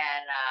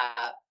 And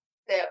I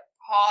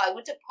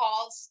went to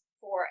Paul's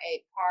for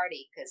a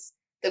party because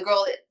the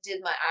girl that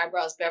did my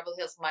eyebrows, Beverly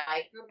Hills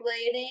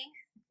Microblading,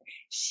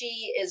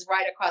 she is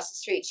right across the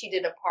street. She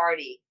did a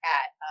party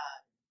at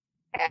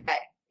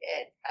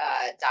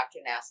Dr.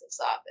 Nassif's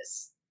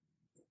office.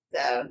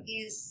 So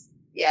he's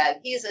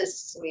a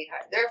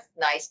sweetheart. They're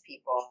nice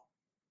people.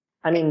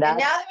 I mean, and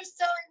now they're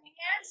selling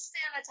hand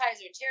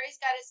sanitizer.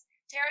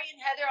 Terry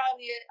and Heather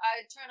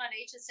I turned on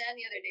HSN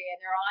the other day, and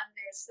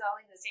they're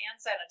selling this hand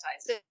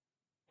sanitizer.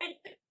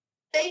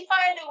 They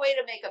find a way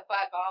to make a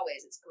buck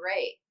always. It's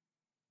great.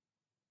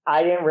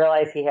 I didn't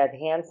realize he had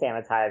hand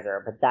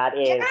sanitizer, but that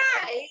is. Yeah,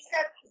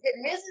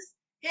 his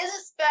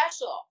is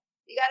special.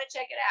 You got to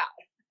check it out.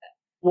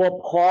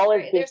 Well, Paul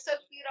is. They're so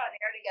cute on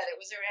air together. It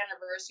was their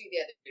anniversary the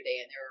other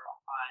day, and they were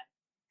on.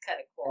 Kind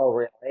of cool. Oh,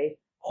 really?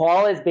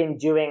 Paul has been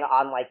doing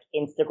on like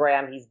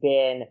Instagram. He's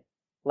been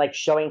like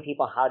showing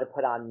people how to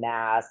put on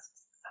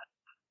masks.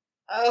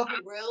 Oh,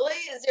 really?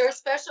 Is there a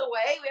special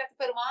way we have to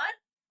put them on?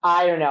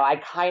 I don't know. I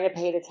kind of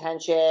paid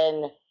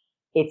attention.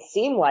 It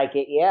seemed like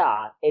it.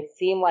 Yeah, it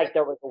seemed like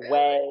there was a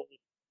way.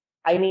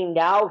 I mean,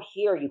 now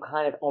here you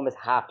kind of almost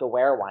have to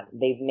wear one.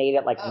 They've made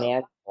it like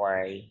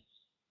mandatory.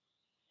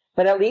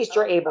 But at least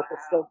you're able to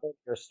still go to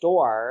your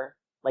store,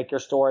 like your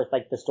store is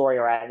like the store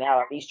you're at now.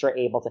 At least you're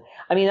able to.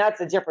 I mean, that's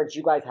the difference.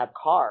 You guys have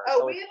cars. Oh,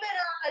 so we've been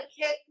on a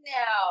kick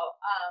now.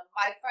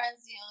 My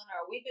friend's the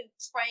owner. We've been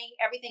spraying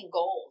everything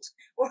gold.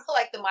 We're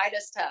like the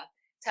Midas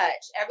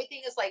touch.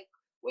 Everything is like,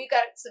 we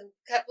got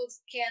couple of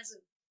cans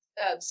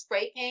of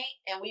spray paint,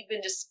 and we've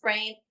been just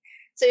spraying.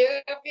 So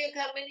if you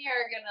come in here,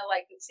 you're gonna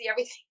like see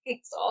everything.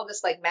 It's all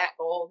just like matte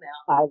gold now.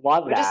 I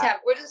love that.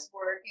 We're just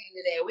working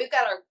today. We've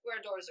got our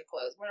doors are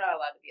closed. We're not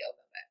allowed to be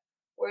open, but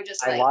we're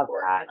just like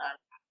working on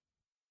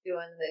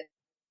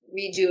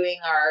redoing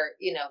our,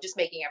 just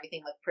making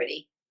everything look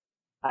pretty.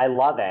 I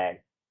love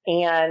it.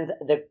 And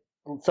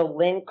so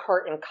Lynne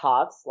Curtin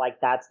cuffs,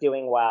 like that's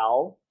doing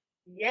well.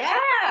 Yeah,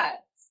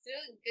 it's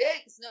doing good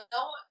because no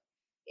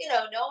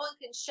one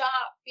can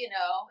shop, in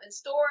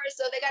stores,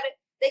 so they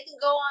can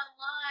go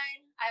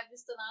online. I have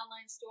just an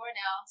online store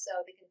now,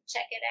 so they can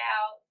check it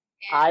out.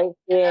 And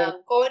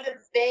I'm going to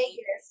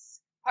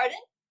Vegas.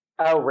 Pardon?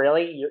 Oh,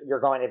 really?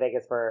 You're going to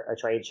Vegas for a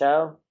trade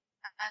show?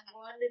 I'm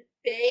going to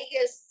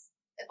Vegas,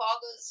 if all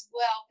goes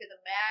well, for the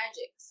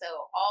Magic. So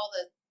all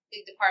the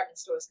big department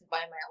stores can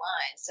buy my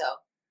line. So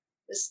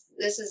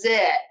this is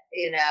it,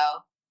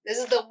 This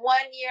is the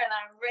 1 year, and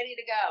I'm ready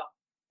to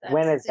go.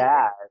 When is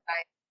that?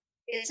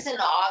 It's in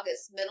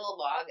August, middle of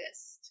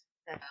August.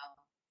 So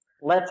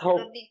let's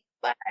hope. It'll be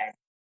fun.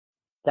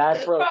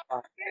 That's really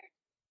fun.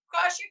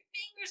 Cross your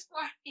fingers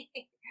for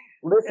me.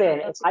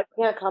 Listen, if I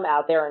can't come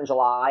out there in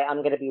July, I'm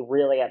going to be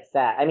really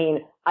upset. I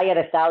mean, I had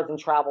 1,000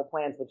 travel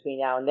plans between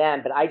now and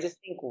then, but I just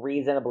think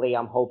reasonably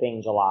I'm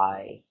hoping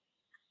July.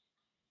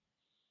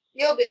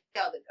 You'll be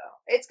able to go.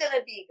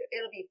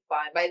 It'll be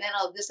fun. By then,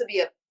 this will be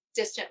a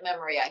distant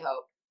memory, I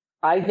hope.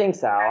 I think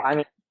so. I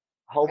mean,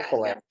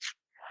 hopefully.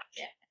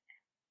 Yeah.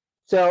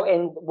 So,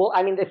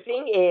 the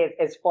thing is,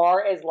 as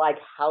far as like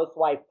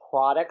housewife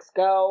products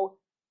go,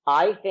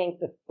 I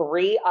think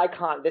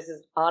this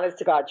is honest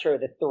to God true,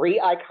 the 3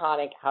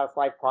 iconic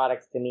housewife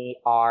products to me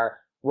are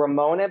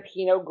Ramona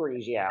Pinot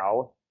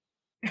Grigio.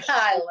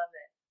 I love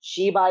it.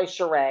 She by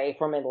Sheree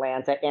from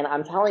Atlanta. And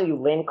I'm telling you,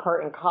 Lynne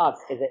Curtin cuffs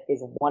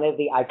is one of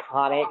the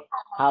iconic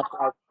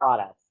housewife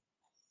products.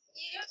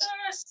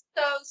 You're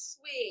so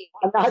sweet.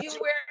 You wear a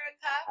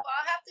cuff?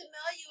 I'll have to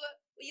mail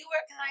you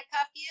can I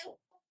cuff you?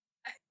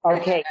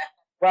 Okay.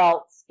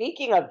 Well,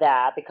 speaking of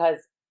that, because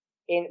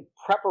in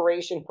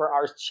preparation for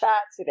our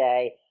chat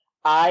today,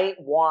 I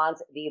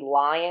want the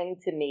lion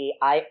to me.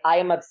 I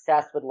am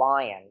obsessed with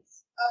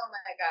lions. Oh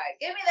my God.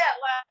 Give me that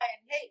lion.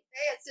 Hey,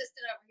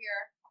 assistant over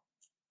here.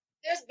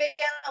 There's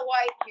Vanna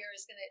White here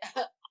is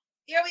gonna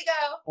here we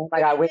go. Oh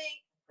my God, wait,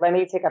 let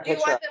me take a picture. Do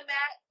you want the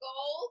matte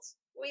gold?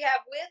 We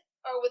have with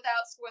or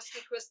without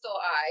Swarovski crystal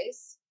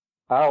eyes.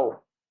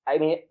 I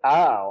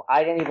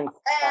didn't even.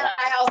 And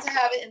I also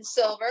have it in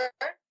silver.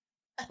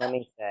 Let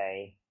me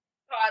say.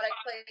 Product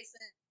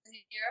placement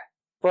here.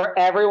 For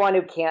everyone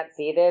who can't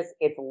see this,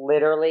 it's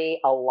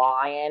literally a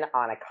lion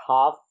on a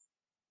cuff,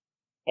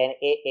 and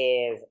it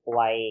is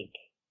like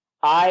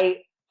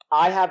I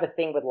I have a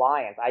thing with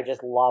lions. I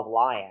just love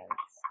lions.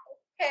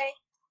 Okay.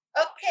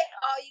 Okay,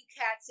 all you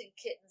cats and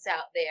kittens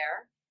out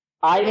there.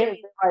 I didn't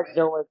realize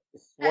there was.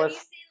 Have you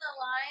seen the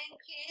Lion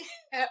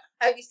King?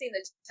 Have you seen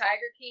the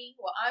Tiger King?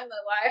 Well, I'm the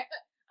lion.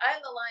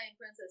 I'm the lion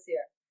princess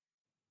here.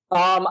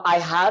 I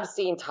have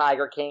seen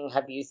Tiger King.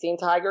 Have you seen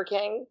Tiger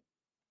King?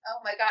 Oh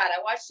my God,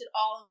 I watched it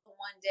all in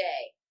one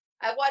day.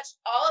 I watched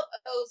all of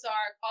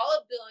Ozark, all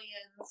of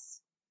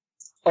Billions.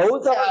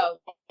 Ozark. So,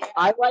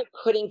 I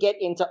couldn't get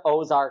into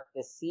Ozark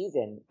this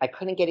season. I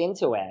couldn't get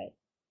into it.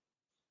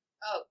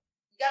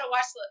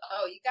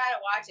 oh, you gotta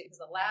watch it because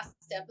the last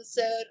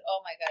episode,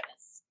 oh my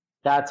goodness.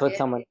 That's what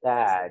someone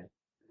said.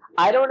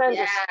 I don't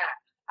understand.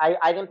 Yeah.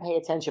 I didn't pay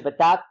attention, but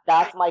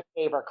that's my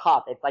favorite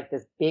cup. It's like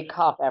this big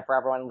cup for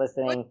everyone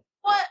listening.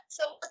 What?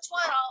 So which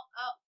one?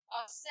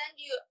 I'll send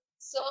you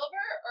silver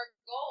or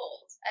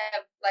gold. I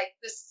have like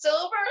the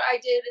silver I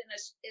did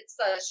it's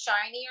a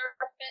shinier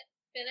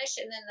finish,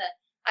 and then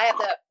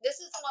this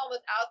is the one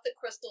without the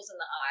crystals in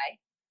the eye.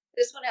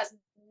 This one has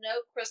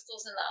no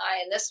crystals in the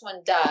eye, and this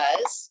one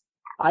does.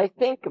 I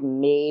think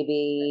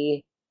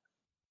maybe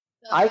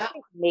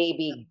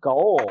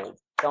gold,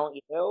 don't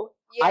you?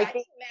 Yeah, I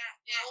think matte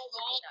gold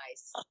would be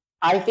nice.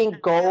 I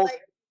think gold.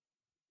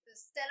 The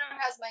center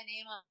has my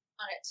name on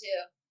it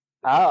too.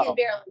 Oh. You can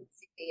barely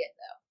see it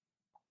though.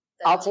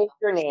 So, I'll take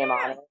your name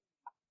on it.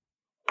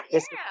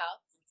 Yeah.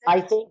 I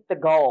think the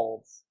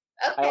gold.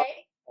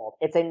 Okay. Gold.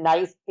 It's a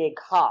nice big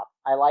cup.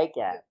 I like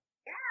it.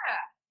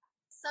 Yeah.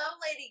 Some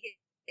lady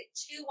get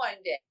two one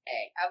day.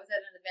 I was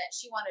at an event.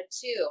 She wanted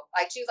two.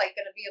 Like she was like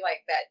going to be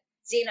like that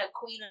Xena,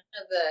 queen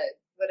of the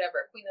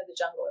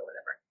jungle or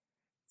whatever.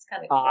 It's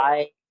kind of cool.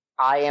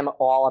 I am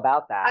all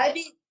about that. I'd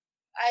be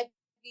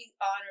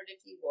honored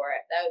if you wore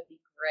it. That would be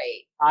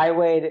great.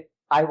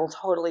 I will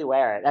totally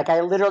wear it. Like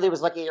I literally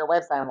was looking at your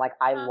website. I'm like,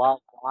 I love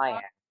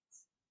lions.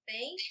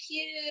 Thank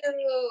you.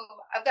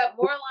 I've got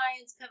more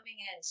lions coming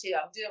in too.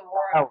 I'm doing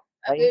more.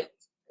 I'm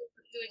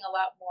doing a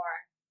lot more.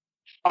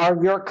 Are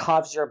your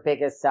cuffs your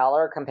biggest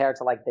seller compared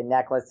to like the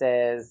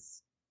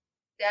necklaces?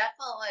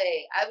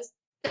 Definitely.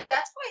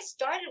 That's why I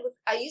started with.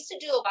 I used to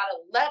do a lot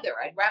of leather.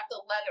 I'd wrap the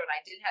leather, and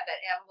I did have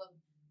that emblem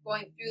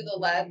going through the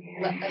leather.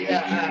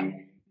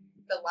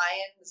 The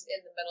lion was in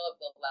the middle of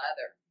the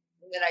leather.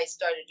 And then I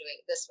started doing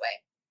it this way.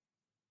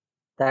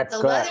 That's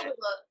the good. leather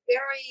was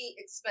very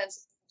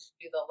expensive to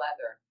do the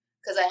leather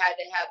because I had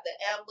to have the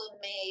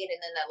emblem made, and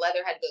then the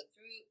leather had to go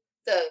through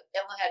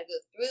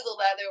the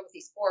leather with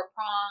these 4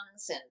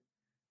 prongs, and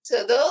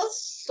so those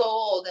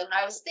sold. And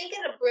I was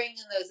thinking of bringing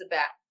those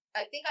back.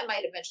 I think I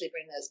might eventually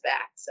bring those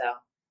back. So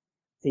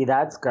see,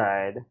 that's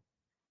good.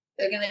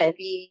 They're gonna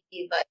be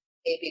like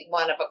maybe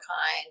one of a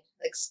kind,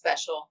 like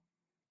special.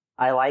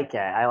 I like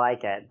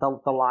it.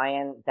 The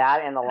lion,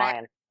 that and the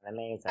lion.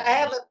 Amazing. I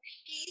have a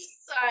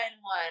peace sign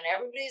one.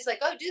 Everybody's like,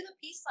 "Oh, do the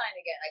peace sign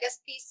again." I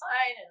guess peace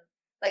sign and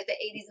like the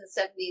 80s and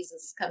 70s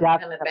is coming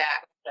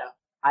back. So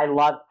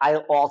I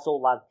also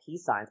love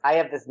peace signs. I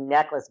have this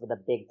necklace with a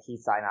big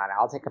peace sign on it.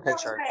 I'll take a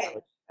picture. Okay.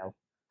 So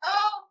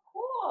oh,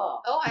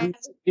 cool. Oh, I have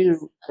to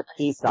do the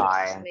peace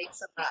sign. Make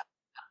some up.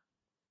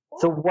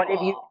 So what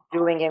are you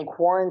doing in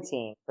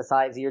quarantine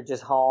besides you're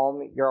just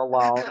home, you're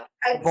alone?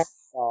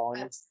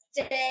 I'm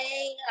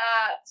staying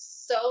up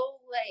so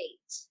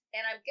late,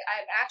 and I'm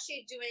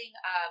actually doing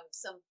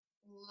some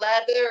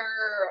leather.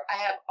 I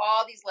have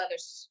all these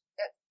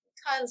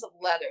tons of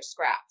leather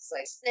scraps,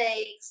 like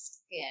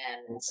snakes,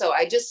 and so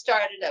I just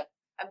started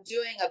I'm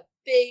doing a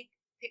big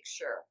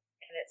picture,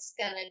 and it's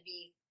gonna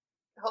be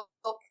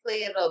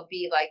hopefully it'll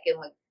be like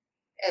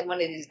in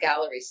one of these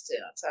galleries soon.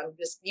 So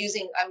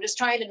I'm just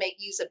trying to make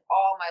use of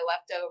all my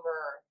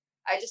leftover.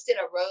 I just did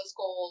a rose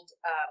gold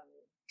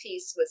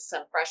piece with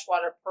some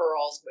freshwater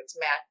pearls, with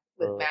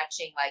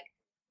matching like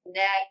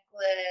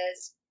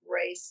necklace,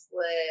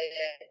 bracelet,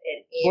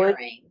 and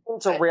earring. You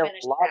seem to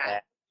really love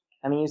it.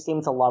 I mean, you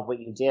seem to love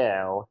what you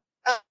do.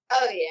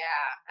 Oh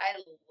yeah, I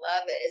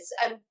love it.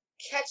 I'm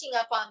catching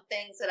up on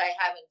things that I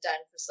haven't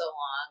done for so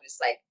long. It's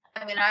like,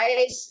 I mean,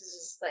 I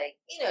just like,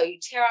 you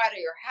tear out of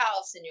your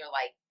house and you're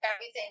like,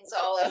 everything's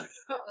all over,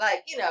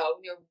 like, you're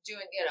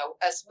doing,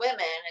 us women.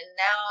 And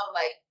now I'm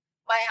like,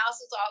 my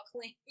house is all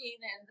clean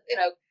and,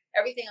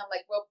 everything. I'm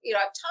like, well,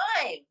 I have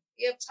time.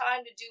 You have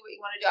time to do what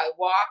you want to do. I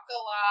walk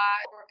a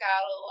lot, work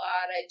out a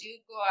lot. I do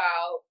go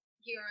out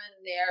here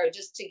and there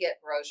just to get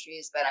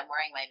groceries, but I'm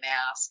wearing my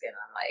mask, and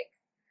I'm like,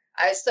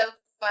 it's so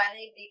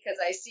funny because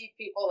I see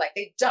people like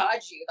they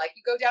dodge you. Like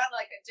you go down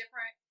like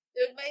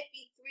there might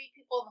be 3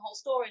 people in the whole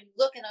store, and you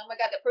look, and oh my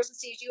God, that person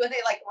sees you, and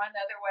they like run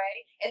the other way,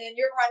 and then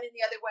you're running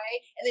the other way,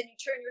 and then you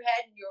turn your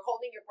head and you're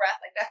holding your breath.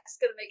 Like that's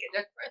gonna make a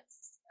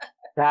difference.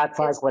 That's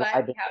like what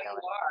I've been how you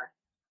are.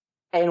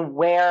 And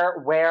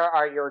where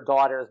are your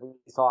daughters we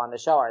saw on the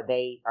show? Are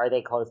they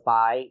close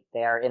by?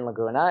 They're in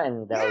Laguna,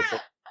 and those.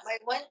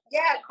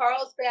 Yeah,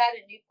 Carlsbad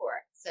and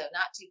Newport, so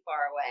not too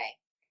far away.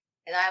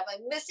 And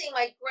I'm missing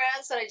my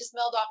grandson. I just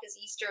mailed off his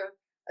Easter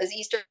his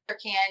Easter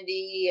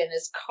candy and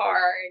his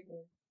card. And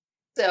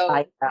so,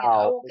 I I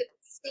know. won't get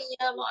to see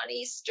him on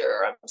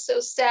Easter. I'm so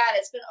sad.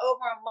 It's been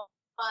over a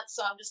month,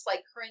 so I'm just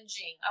like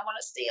cringing. I want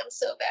to see him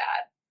so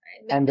bad.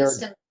 I And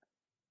miss him.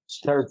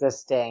 they're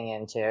just staying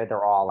in too.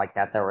 They're all like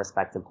at their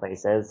respective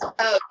places.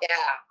 Oh,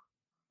 yeah.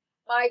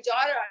 My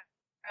daughter,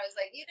 I was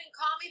like, you didn't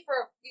call me for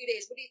a few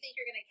days. What do you think?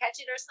 You're going to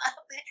catch it or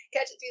something?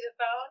 Catch it through the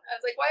phone? I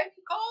was like, why haven't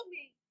you called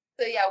me?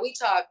 So, yeah, we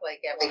talk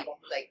like every 4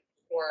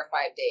 or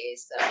 5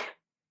 days. So.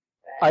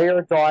 Are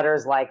your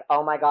daughters like,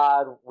 oh my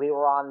God, we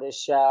were on this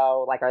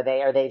show? Like, are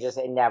they just,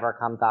 it never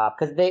comes up?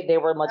 Because they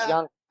were much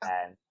younger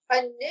then.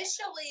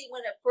 Initially,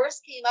 when it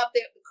first came up,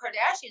 the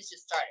Kardashians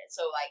just started.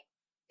 So, like,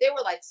 they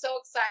were like so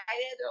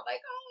excited. They're like,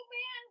 oh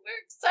man,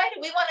 we're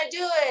excited. We want to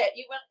do it.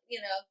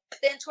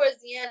 Then towards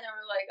the end, they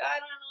were like,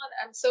 I don't know.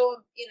 I'm so,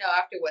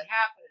 after what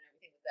happened and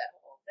everything with that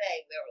whole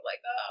thing, they were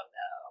like, oh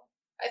no,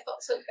 I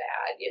felt so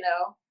bad,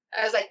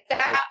 I was like,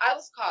 that, I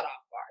was caught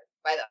off guard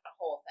by that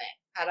whole thing.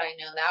 Had I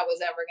known that was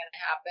ever going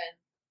to happen,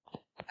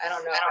 I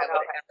don't know if I would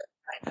have ever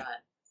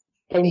done.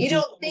 And you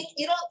don't think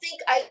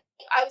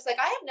I was like,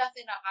 I have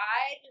nothing to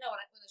hide.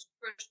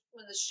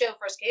 When the show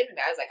first came to me,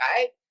 I was like,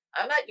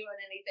 I'm not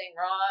doing anything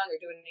wrong or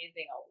doing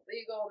anything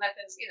illegal.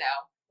 Nothing's,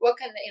 what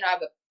can, I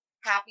have a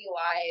happy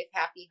life,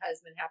 happy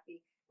husband,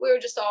 we were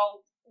just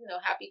all,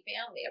 happy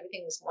family.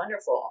 Everything was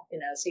wonderful,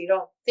 so you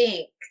don't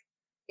think,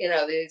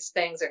 these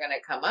things are going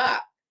to come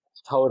up.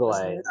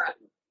 Totally.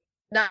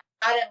 Not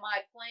in my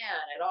plan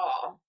at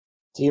all.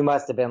 So you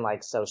must have been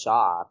like so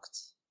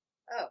shocked.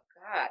 Oh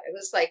God. It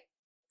was like,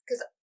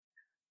 because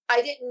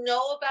I didn't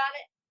know about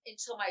it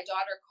until my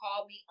daughter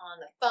called me on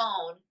the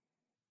phone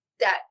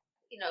that,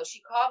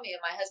 she called me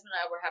and my husband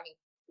and I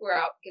were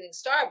out getting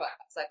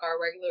Starbucks, like our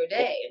regular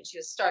day. And she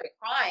just started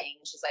crying.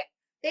 She's like,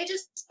 they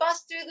just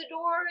bust through the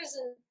doors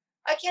and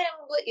I can't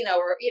even,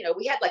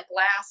 we had like a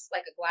glass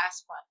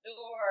front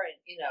door and,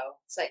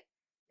 it's like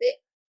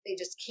they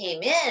just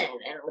came in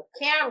and with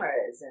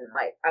cameras and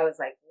like, I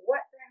was like, what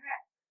the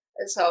heck?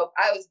 And so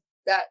I was,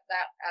 that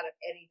out of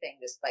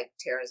anything just like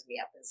tears me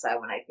up inside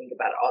when I think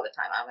about it all the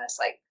time. I'm just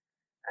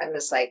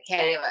like,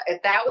 can't even, if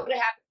that would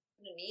have happened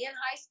to me in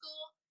high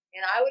school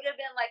and I would have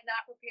been like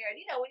not prepared,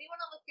 when you want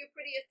to look your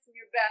prettiest and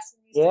your best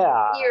and you see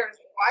peers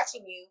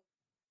watching you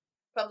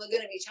from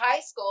Laguna Beach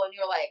High School and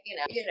you're like,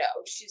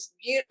 she's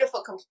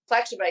beautiful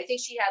complexion, but I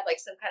think she had like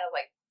some kind of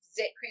like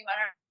zit cream on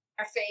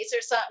her face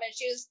or something. And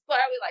she was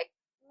probably like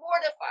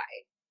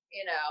mortified,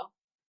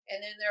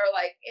 and then they're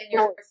like in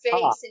your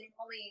face and you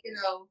only,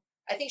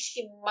 I think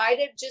she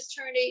might have just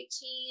turned 18.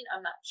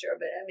 I'm not sure,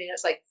 but I mean,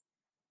 it's like.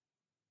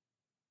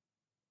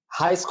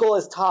 High school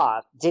is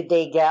tough. Did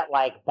they get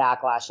like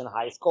backlash in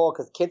high school?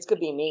 Because kids could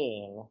be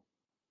mean.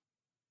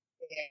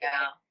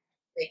 Yeah,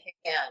 they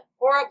can.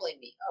 Horribly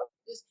mean. Oh,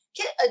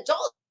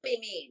 adults be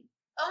mean.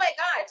 Oh my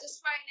God, just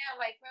right now,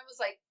 my friend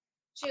was like,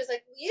 she was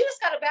like, you just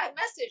got a bad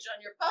message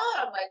on your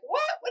phone. I'm like,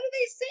 what? What did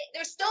they say?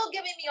 They're still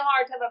giving me a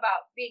hard time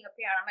about being a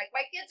parent. I'm like,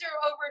 my kids are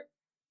over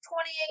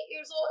 28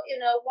 years old,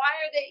 why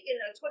are they,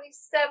 27,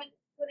 28,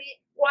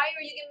 why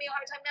are you giving me a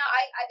hard time now?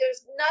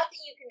 There's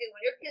nothing you can do.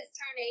 When your kids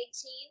turn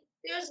 18,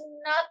 there's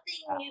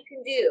nothing you can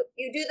do.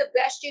 You do the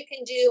best you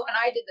can do, and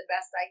I did the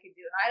best I could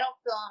do, and I don't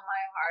feel in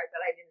my heart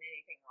that I did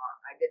anything wrong.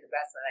 I did the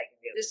best that I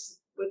could do. This,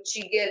 what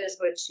you get is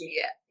what you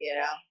get,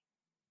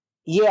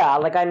 Yeah,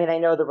 like, I mean, I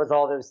know there was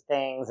all those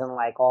things and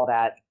like all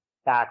that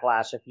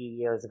backlash a few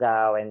years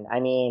ago, and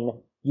I mean,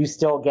 you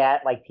still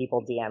get like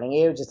people DMing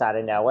you just out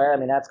of nowhere. I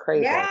mean, that's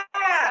crazy. Yeah.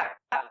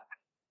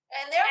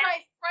 And they're my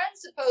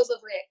friends,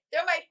 supposedly.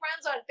 They're my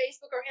friends on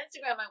Facebook or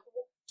Instagram. I'm,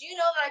 do you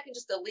know that I can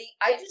just delete?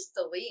 I just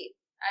delete.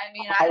 I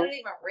mean, I don't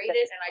even read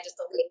it, and I just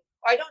delete.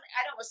 Or I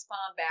don't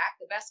respond back.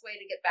 The best way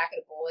to get back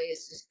at a bully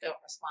is just don't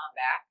respond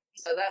back.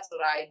 So that's what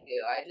I do.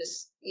 I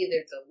just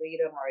either delete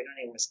them or I don't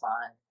even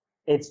respond.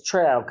 It's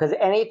true, because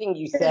anything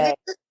you say.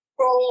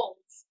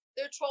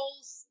 They're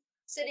trolls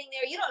sitting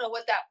there. You don't know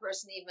what that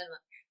person even.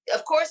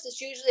 Of course,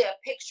 it's usually a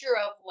picture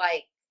of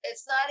like.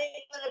 It's not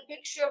even a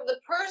picture of the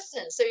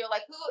person. So you're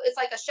like, who? It's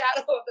like a shadow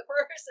of the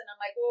person. I'm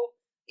like, well,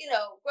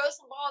 grow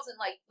some balls and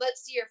like,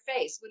 let's see your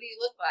face. What do you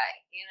look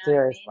like?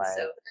 Seriously. What I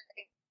mean?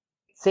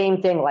 So.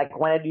 Same thing. Like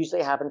when it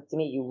usually happens to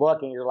me, you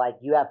look and you're like,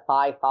 you have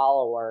 5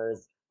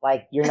 followers.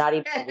 Like you're not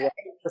even.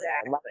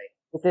 Exactly.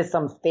 This is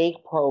some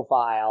fake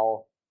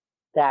profile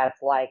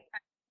that's like,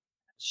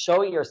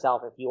 show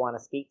yourself if you want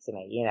to speak to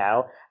me,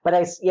 But I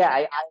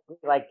agree,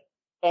 like.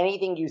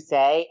 Anything you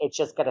say, it's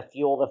just gonna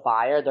fuel the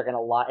fire. They're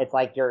gonna it's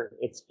like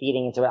it's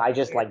feeding into it. I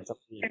just like to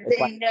feed.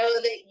 They know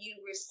that you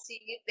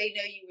received. They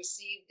know you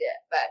received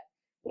it, but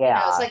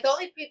it's like the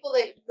only people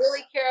that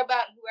really care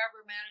about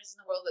whoever matters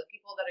in the world, the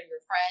people that are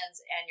your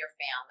friends and your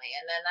family,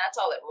 and then that's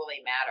all that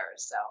really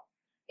matters. So,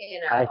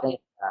 I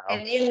think so.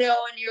 And in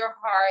your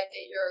heart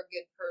that you're a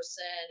good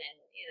person, and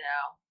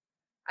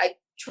I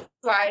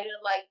try to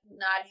like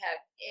not have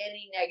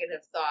any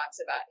negative thoughts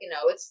about,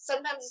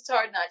 sometimes it's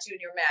hard not to when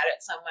you're mad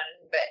at someone,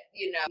 but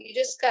you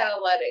just gotta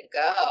let it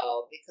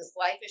go because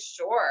life is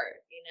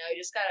short. You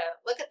just gotta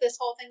look at this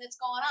whole thing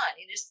that's going on.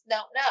 You just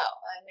don't know.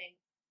 I mean,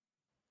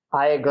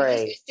 I You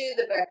agree. just do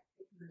the best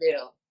you can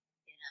do.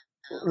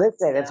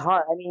 Listen, it's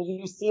hard. I mean,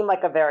 you seem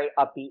like a very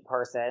upbeat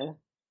person.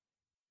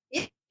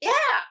 Yeah,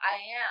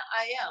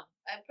 I am.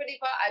 I'm pretty.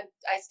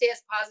 I stay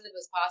as positive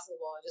as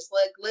possible and just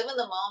like live in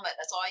the moment.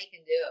 That's all you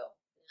can do.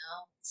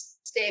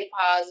 Stay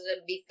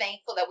positive. Be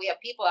thankful that we have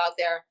people out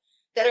there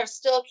that are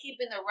still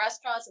keeping the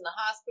restaurants and the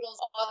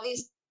hospitals. All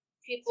these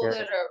people Sure.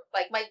 that are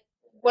like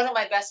one of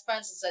my best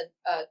friends is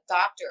a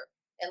doctor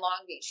in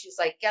Long Beach. She's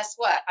like, guess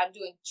what?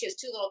 She has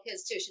 2 little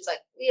kids too. She's like,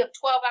 we have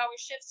 12-hour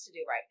shifts to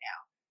do right now.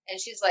 And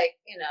she's like,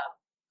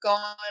 going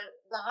to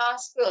the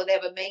hospital. They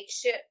have a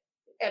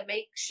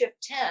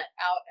makeshift tent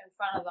out in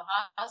front of the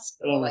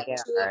hospital, like 2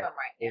 of them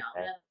right now.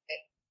 And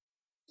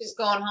she's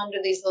going home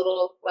to these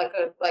little, like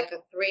a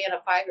 3 and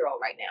a 5-year-old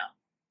right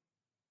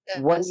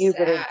now. What are you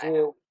gonna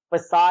do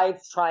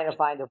besides trying to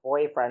find a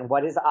boyfriend?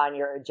 What is on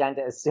your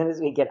agenda as soon as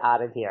we get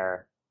out of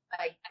here?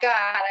 My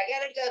God, I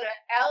gotta go to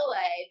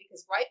LA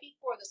because right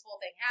before this whole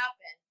thing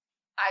happened,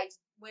 I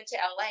went to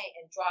LA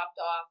and dropped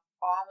off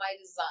all my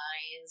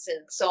designs,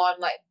 and so I'm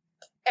like,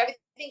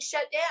 everything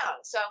shut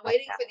down. So I'm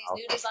waiting for these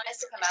new designs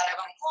to come out. I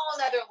have a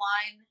whole other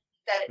line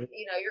that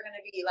you're going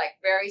to be like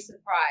very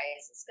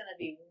surprised. It's going to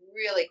be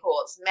really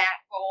cool. It's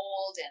matte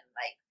gold and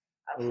like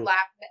a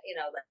black,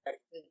 like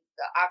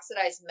the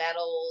oxidized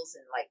metals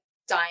and like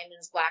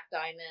diamonds, black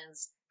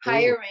diamonds,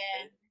 higher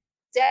end,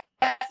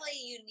 definitely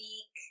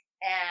unique,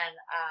 and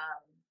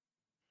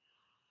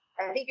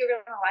I think you're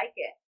going to like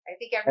it. I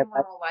think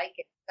everyone will like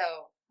it.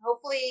 So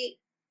hopefully.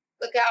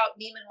 Look out,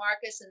 Neiman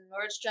Marcus and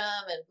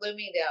Nordstrom and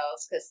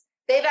Bloomingdale's because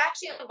they've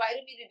actually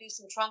invited me to do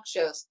some trunk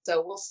shows.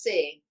 So we'll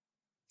see.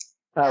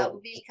 That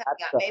will be coming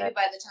out. Maybe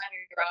by the time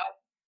you're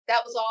out,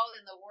 that was all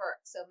in the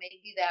works. So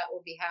maybe that will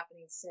be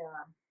happening soon.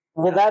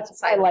 Well, that's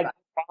why, like,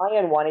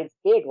 buying one, it's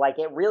big. Like,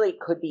 it really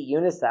could be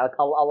unisex.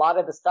 A lot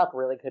of the stuff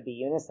really could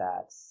be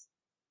unisex.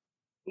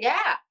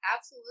 Yeah,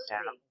 absolutely.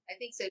 Yeah. I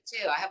think so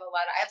too. I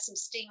have some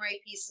stingray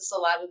pieces. A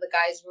lot of the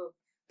guys were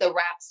the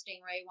wrap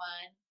stingray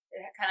one. It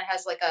kind of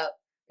has like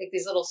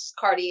these little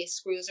Cartier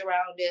screws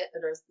around it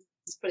that are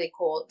pretty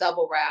cool,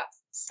 double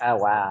wraps. Oh,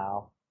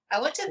 wow. I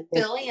went to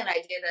Philly and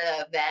I did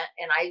an event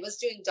and I was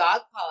doing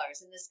dog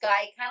collars and this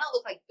guy kind of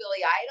looked like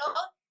Billy Idol.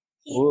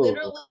 He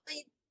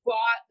literally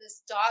bought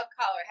this dog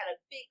collar, had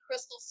a big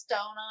crystal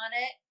stone on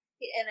it.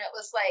 And it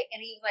was like, and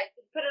he was like,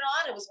 put it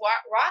on, it was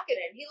rocking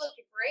it. And he looked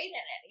great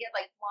in it. He had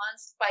like blonde,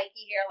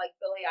 spiky hair like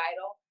Billy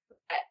Idol.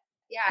 But,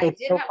 yeah, I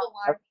did have a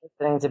lot. I was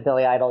listening to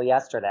Billy Idol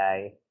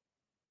yesterday.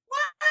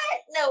 What?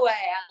 No way.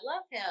 I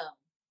love him.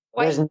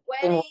 White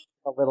Wedding.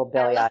 A little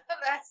Billy Idol. I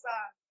love that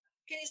song.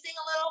 Can you sing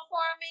a little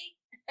for me?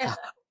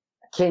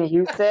 Can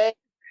you sing?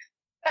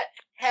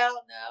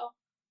 Hell no.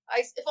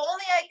 If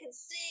only I could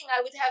sing,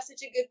 I would have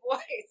such a good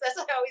voice. That's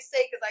what I always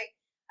say because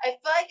I feel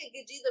like I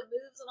could do the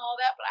moves and all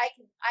that, but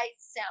I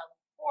sound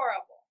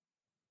horrible.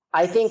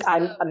 I think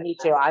me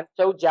too. I'm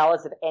so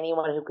jealous of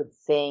anyone who could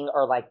sing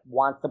or like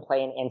wants to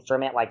play an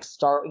instrument. Like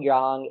start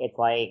young. It's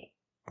like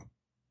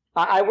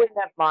I wouldn't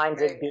have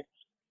minded being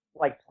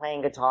like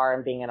playing guitar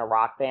and being in a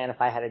rock band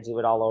if I had to do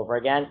it all over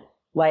again.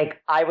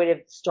 Like I would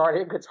have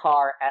started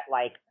guitar at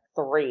like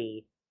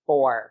 3,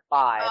 4,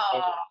 5.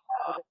 And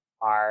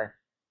guitar.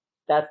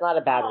 That's not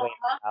a bad way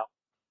to go.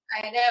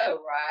 I know,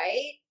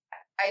 right?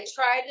 I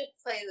tried to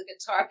play the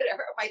guitar, but I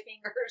hurt my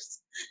fingers.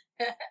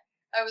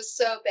 I was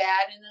so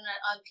bad. And then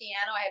on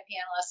piano, I had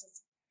piano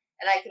lessons,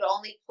 and I could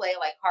only play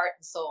like Heart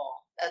and Soul.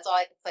 That's all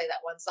I could play,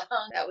 that one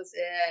song. That was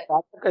it.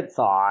 That's a good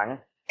song.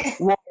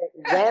 Well,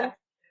 when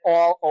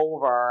all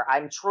over,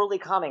 I'm truly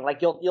coming.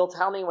 Like you'll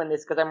tell me when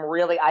this, because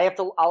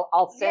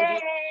I'll send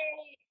you.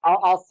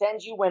 I'll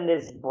send you when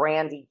this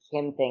Brandy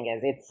Kim thing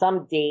is. It's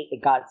some date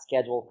it got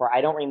scheduled for.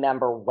 I don't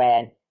remember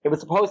when. It was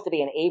supposed to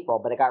be in April,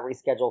 but it got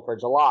rescheduled for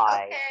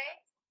July. Okay.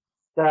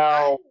 So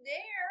I'm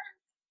there.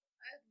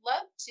 I'd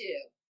love to.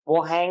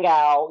 We'll hang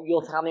out.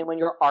 You'll tell me when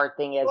your art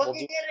thing is. We'll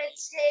get a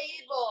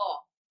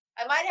table.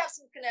 I might have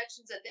some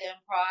connections at the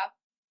Improv.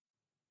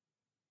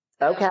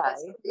 Okay.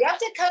 You have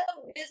to come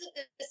visit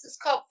this. This is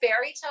called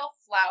Fairy Tale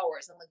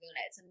Flowers in Laguna.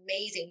 It's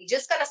amazing. We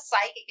just got a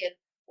psychic in.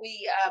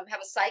 We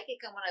have a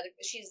psychic and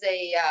she's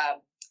a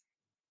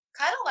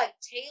kind of like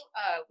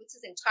what's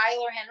his name,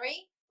 Tyler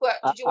Henry.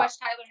 Did you watch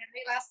Tyler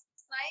Henry last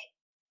night?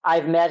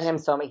 I've met him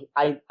so many.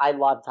 I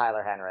love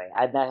Tyler Henry.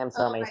 I've met him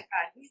so many. Oh my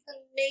God, he's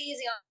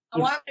amazing. I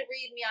want him to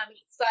read me. I'm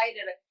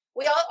excited.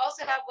 We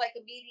also have like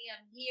a medium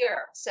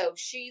here, so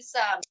she's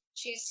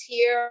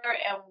here,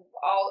 and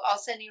I'll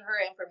send you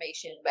her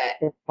information.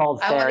 But I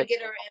want to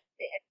get her in.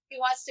 If she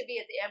wants to be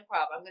at the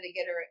Improv, I'm going to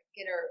get her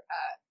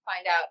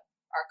find out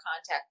our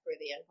contact for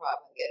the Improv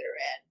and get her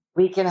in.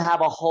 We can have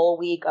a whole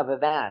week of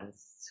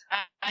events.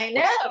 I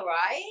know,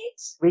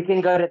 right? We can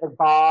go to the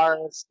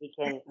bars. We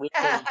can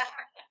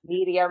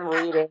medium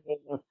reading.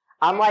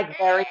 I'm like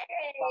very.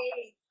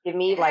 Give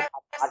me like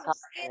some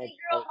skinny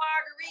girl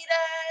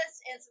margaritas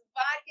and some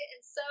vodka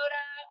and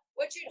soda.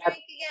 What's your drink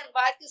again?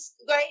 Vodka,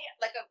 great,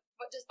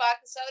 just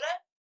vodka soda.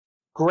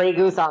 Grey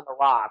Goose on the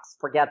rocks.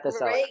 Forget the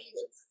soda. Grey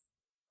Goose.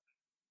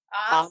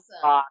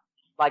 Awesome.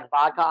 Like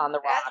vodka on the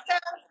rocks.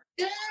 That sounds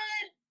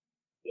good.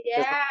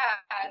 Yeah,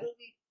 it'll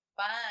be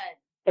fun.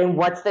 And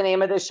what's the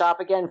name of this shop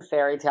again?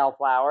 Fairy Tale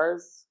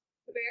Flowers?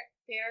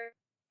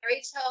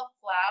 Fairy Tale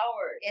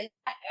Flowers. And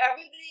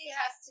everybody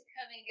has to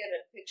come and get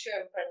a picture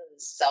in front of the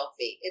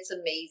selfie. It's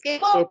amazing.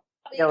 People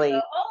really,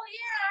 go, oh,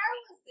 yeah, I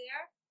was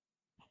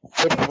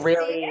there. It's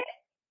really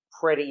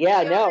pretty.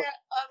 Yeah, no.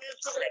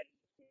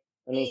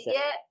 Let me see.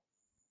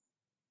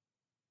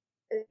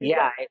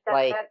 Yeah, it's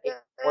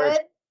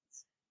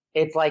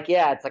like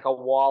it's like a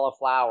wall of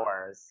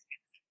flowers.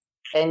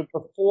 And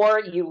before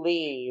you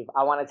leave,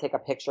 I want to take a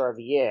picture of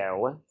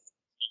you.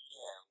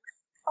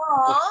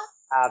 Aww.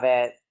 Have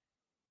it.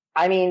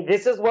 I mean,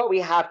 this is what we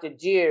have to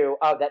do.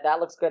 Oh, that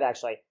looks good,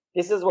 actually.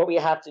 This is what we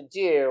have to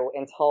do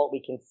until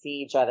we can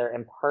see each other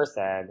in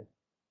person.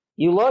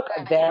 You look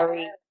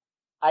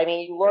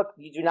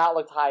you do not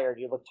look tired.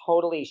 You look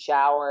totally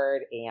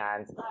showered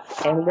and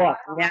look,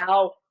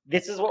 now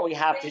this is what we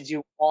have to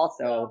do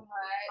also.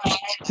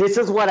 This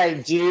is what I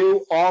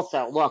do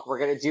also. Look, we're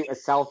going to do a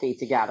selfie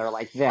together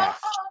like this.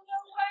 Oh, no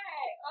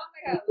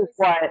way. Oh,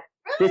 my God.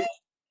 Really?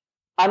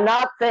 I'm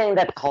not saying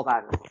that. Hold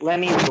on. Let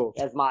me move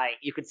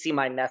you could see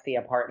my messy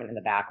apartment in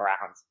the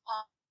background.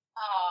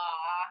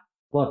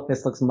 Look,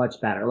 this looks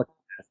much better. Look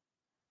at this.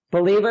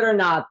 Believe it or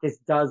not, this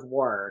does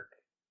work.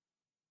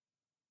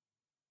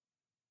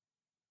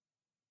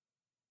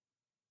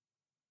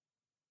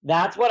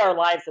 That's what our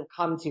lives have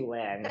come to,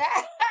 Lynn.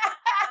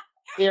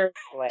 Seriously.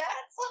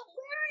 That's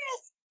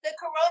hilarious. The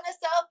Corona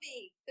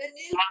selfie. The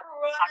new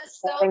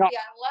Corona selfie.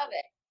 I love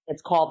it.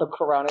 It's called the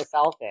Corona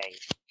selfie.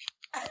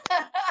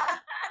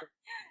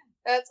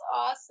 That's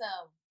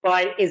awesome.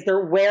 But is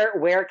there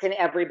where can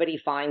everybody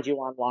find you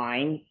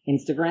online?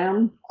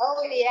 Instagram?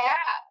 Oh yeah.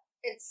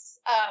 It's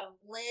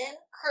Lynne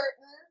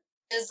Curtin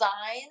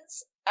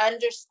Designs _.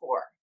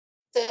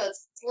 So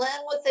it's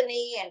Lynne with an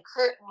E and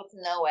Curtin with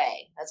no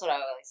A. That's what I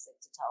always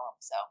like to tell them.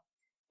 So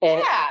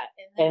and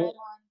then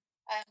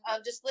I'm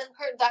on just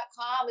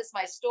LynneCurtin.com is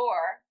my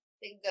store.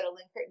 They can go to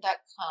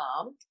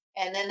LynneCurtin.com,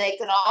 and then they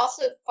can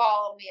also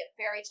follow me at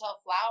Fairy Tale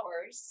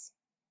Flowers.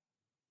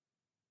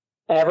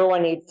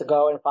 Everyone needs to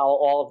go and follow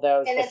all of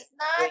those. And it's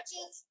not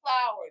just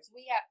flowers.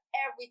 We have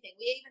everything.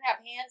 We even have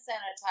hand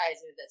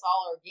sanitizer that's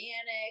all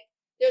organic.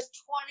 There's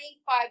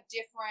 25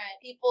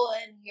 different people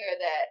in here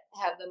that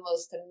have the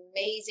most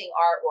amazing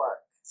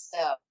artwork. So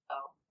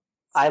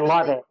I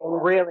love it.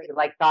 And really,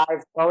 like,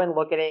 guys, go and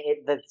look at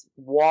it. This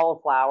wall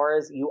of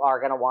flowers, you are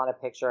going to want a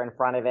picture in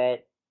front of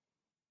it.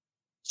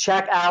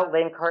 Check out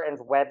Lynne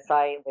Curtin's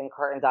website,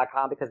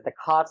 LynneCurtin.com, because the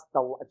cups,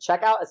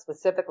 check out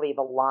specifically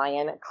the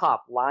lion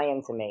cup,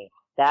 Lion to me.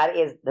 That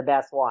is the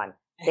best one.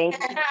 Thank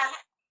you.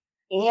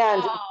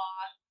 And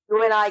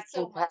you and I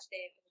can text,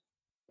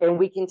 and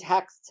we can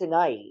text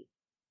tonight.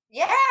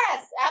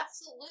 Yes,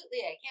 absolutely.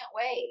 I can't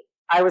wait.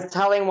 I was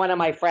telling one of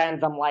my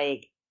friends, I'm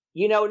like,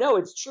 no,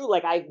 it's true.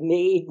 Like, I've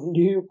made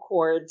new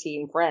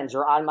quarantine friends.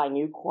 You're on my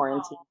new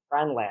quarantine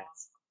friend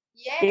list.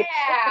 Yeah.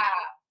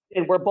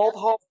 And we're both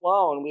home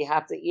alone. We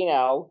have to,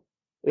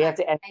 we have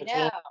to entertain.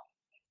 I know.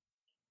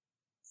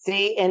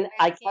 See, and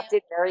I kept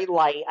it very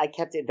light.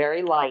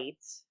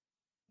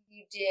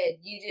 You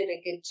did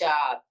a good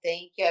job.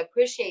 Thank you. I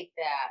appreciate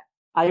that.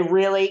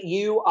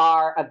 You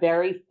are a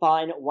very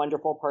fun,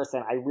 wonderful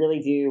person. I really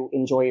do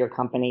enjoy your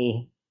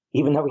company,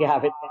 even though we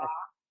haven't.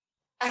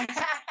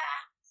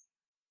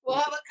 We'll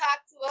have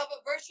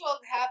a virtual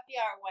happy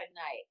hour one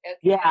night. Okay?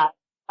 Yeah,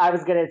 I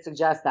was going to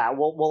suggest that.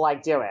 We'll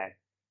do it.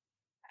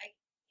 I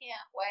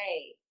can't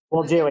wait.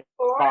 We'll do it.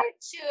 Forward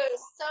to it.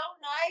 So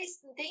nice,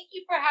 and thank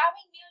you for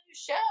having me on your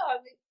show.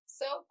 I'm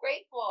so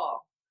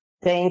grateful.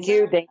 Thank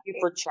you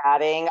for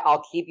chatting.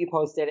 I'll keep you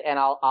posted, and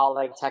I'll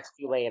text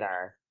you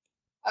later.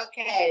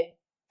 Okay.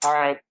 All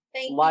right.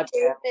 Thank you,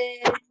 David.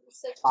 You're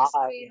such a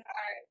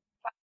sweetheart.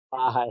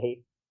 Bye.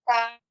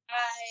 Bye.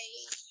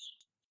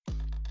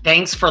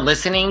 Thanks for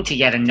listening to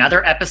yet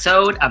another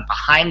episode of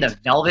Behind the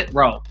Velvet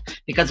Rope.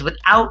 Because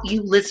without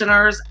you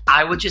listeners,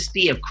 I would just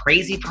be a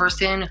crazy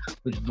person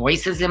with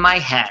voices in my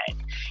head.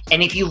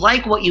 And if you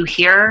like what you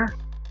hear,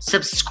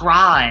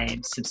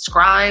 subscribe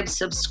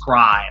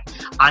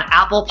on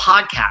Apple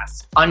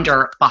Podcasts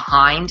under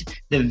Behind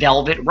the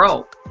Velvet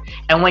Rope.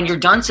 And when you're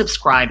done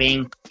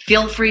subscribing,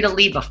 feel free to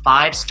leave a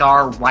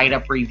 5-star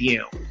write-up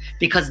review,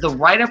 because the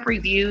write-up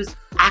reviews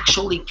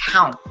actually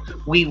count.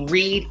 We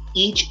read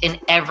each and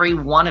every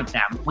one of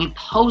them. We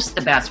post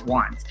the best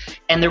ones,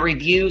 and the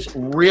reviews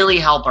really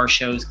help our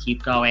shows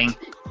keep going,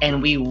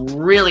 and we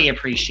really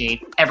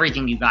appreciate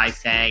everything you guys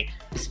say,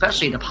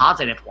 especially the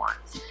positive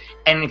ones.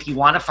 And if you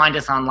want to find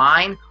us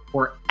online,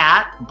 we're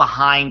at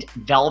Behind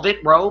Velvet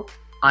Rope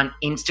on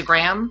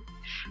Instagram.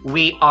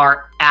 We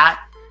are at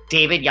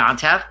David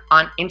Yontef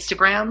on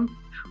Instagram.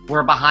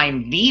 We're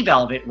Behind the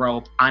Velvet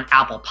Rope on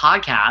Apple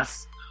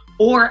Podcasts.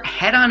 Or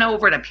head on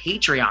over to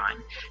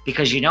Patreon,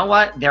 because you know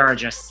what? There are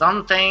just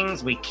some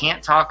things we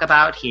can't talk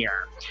about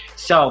here.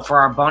 So for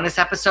our bonus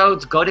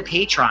episodes, go to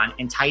Patreon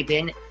and type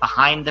in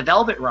Behind the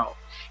Velvet Rope.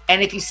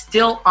 And if you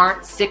still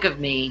aren't sick of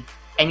me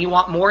and you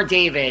want more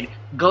David,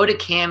 go to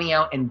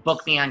Cameo and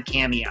book me on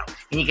Cameo.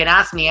 And you can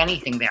ask me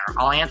anything there.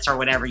 I'll answer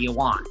whatever you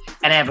want.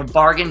 And I have a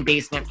bargain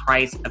basement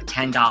price of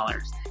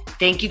 $10.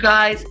 Thank you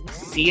guys.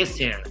 See you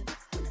soon.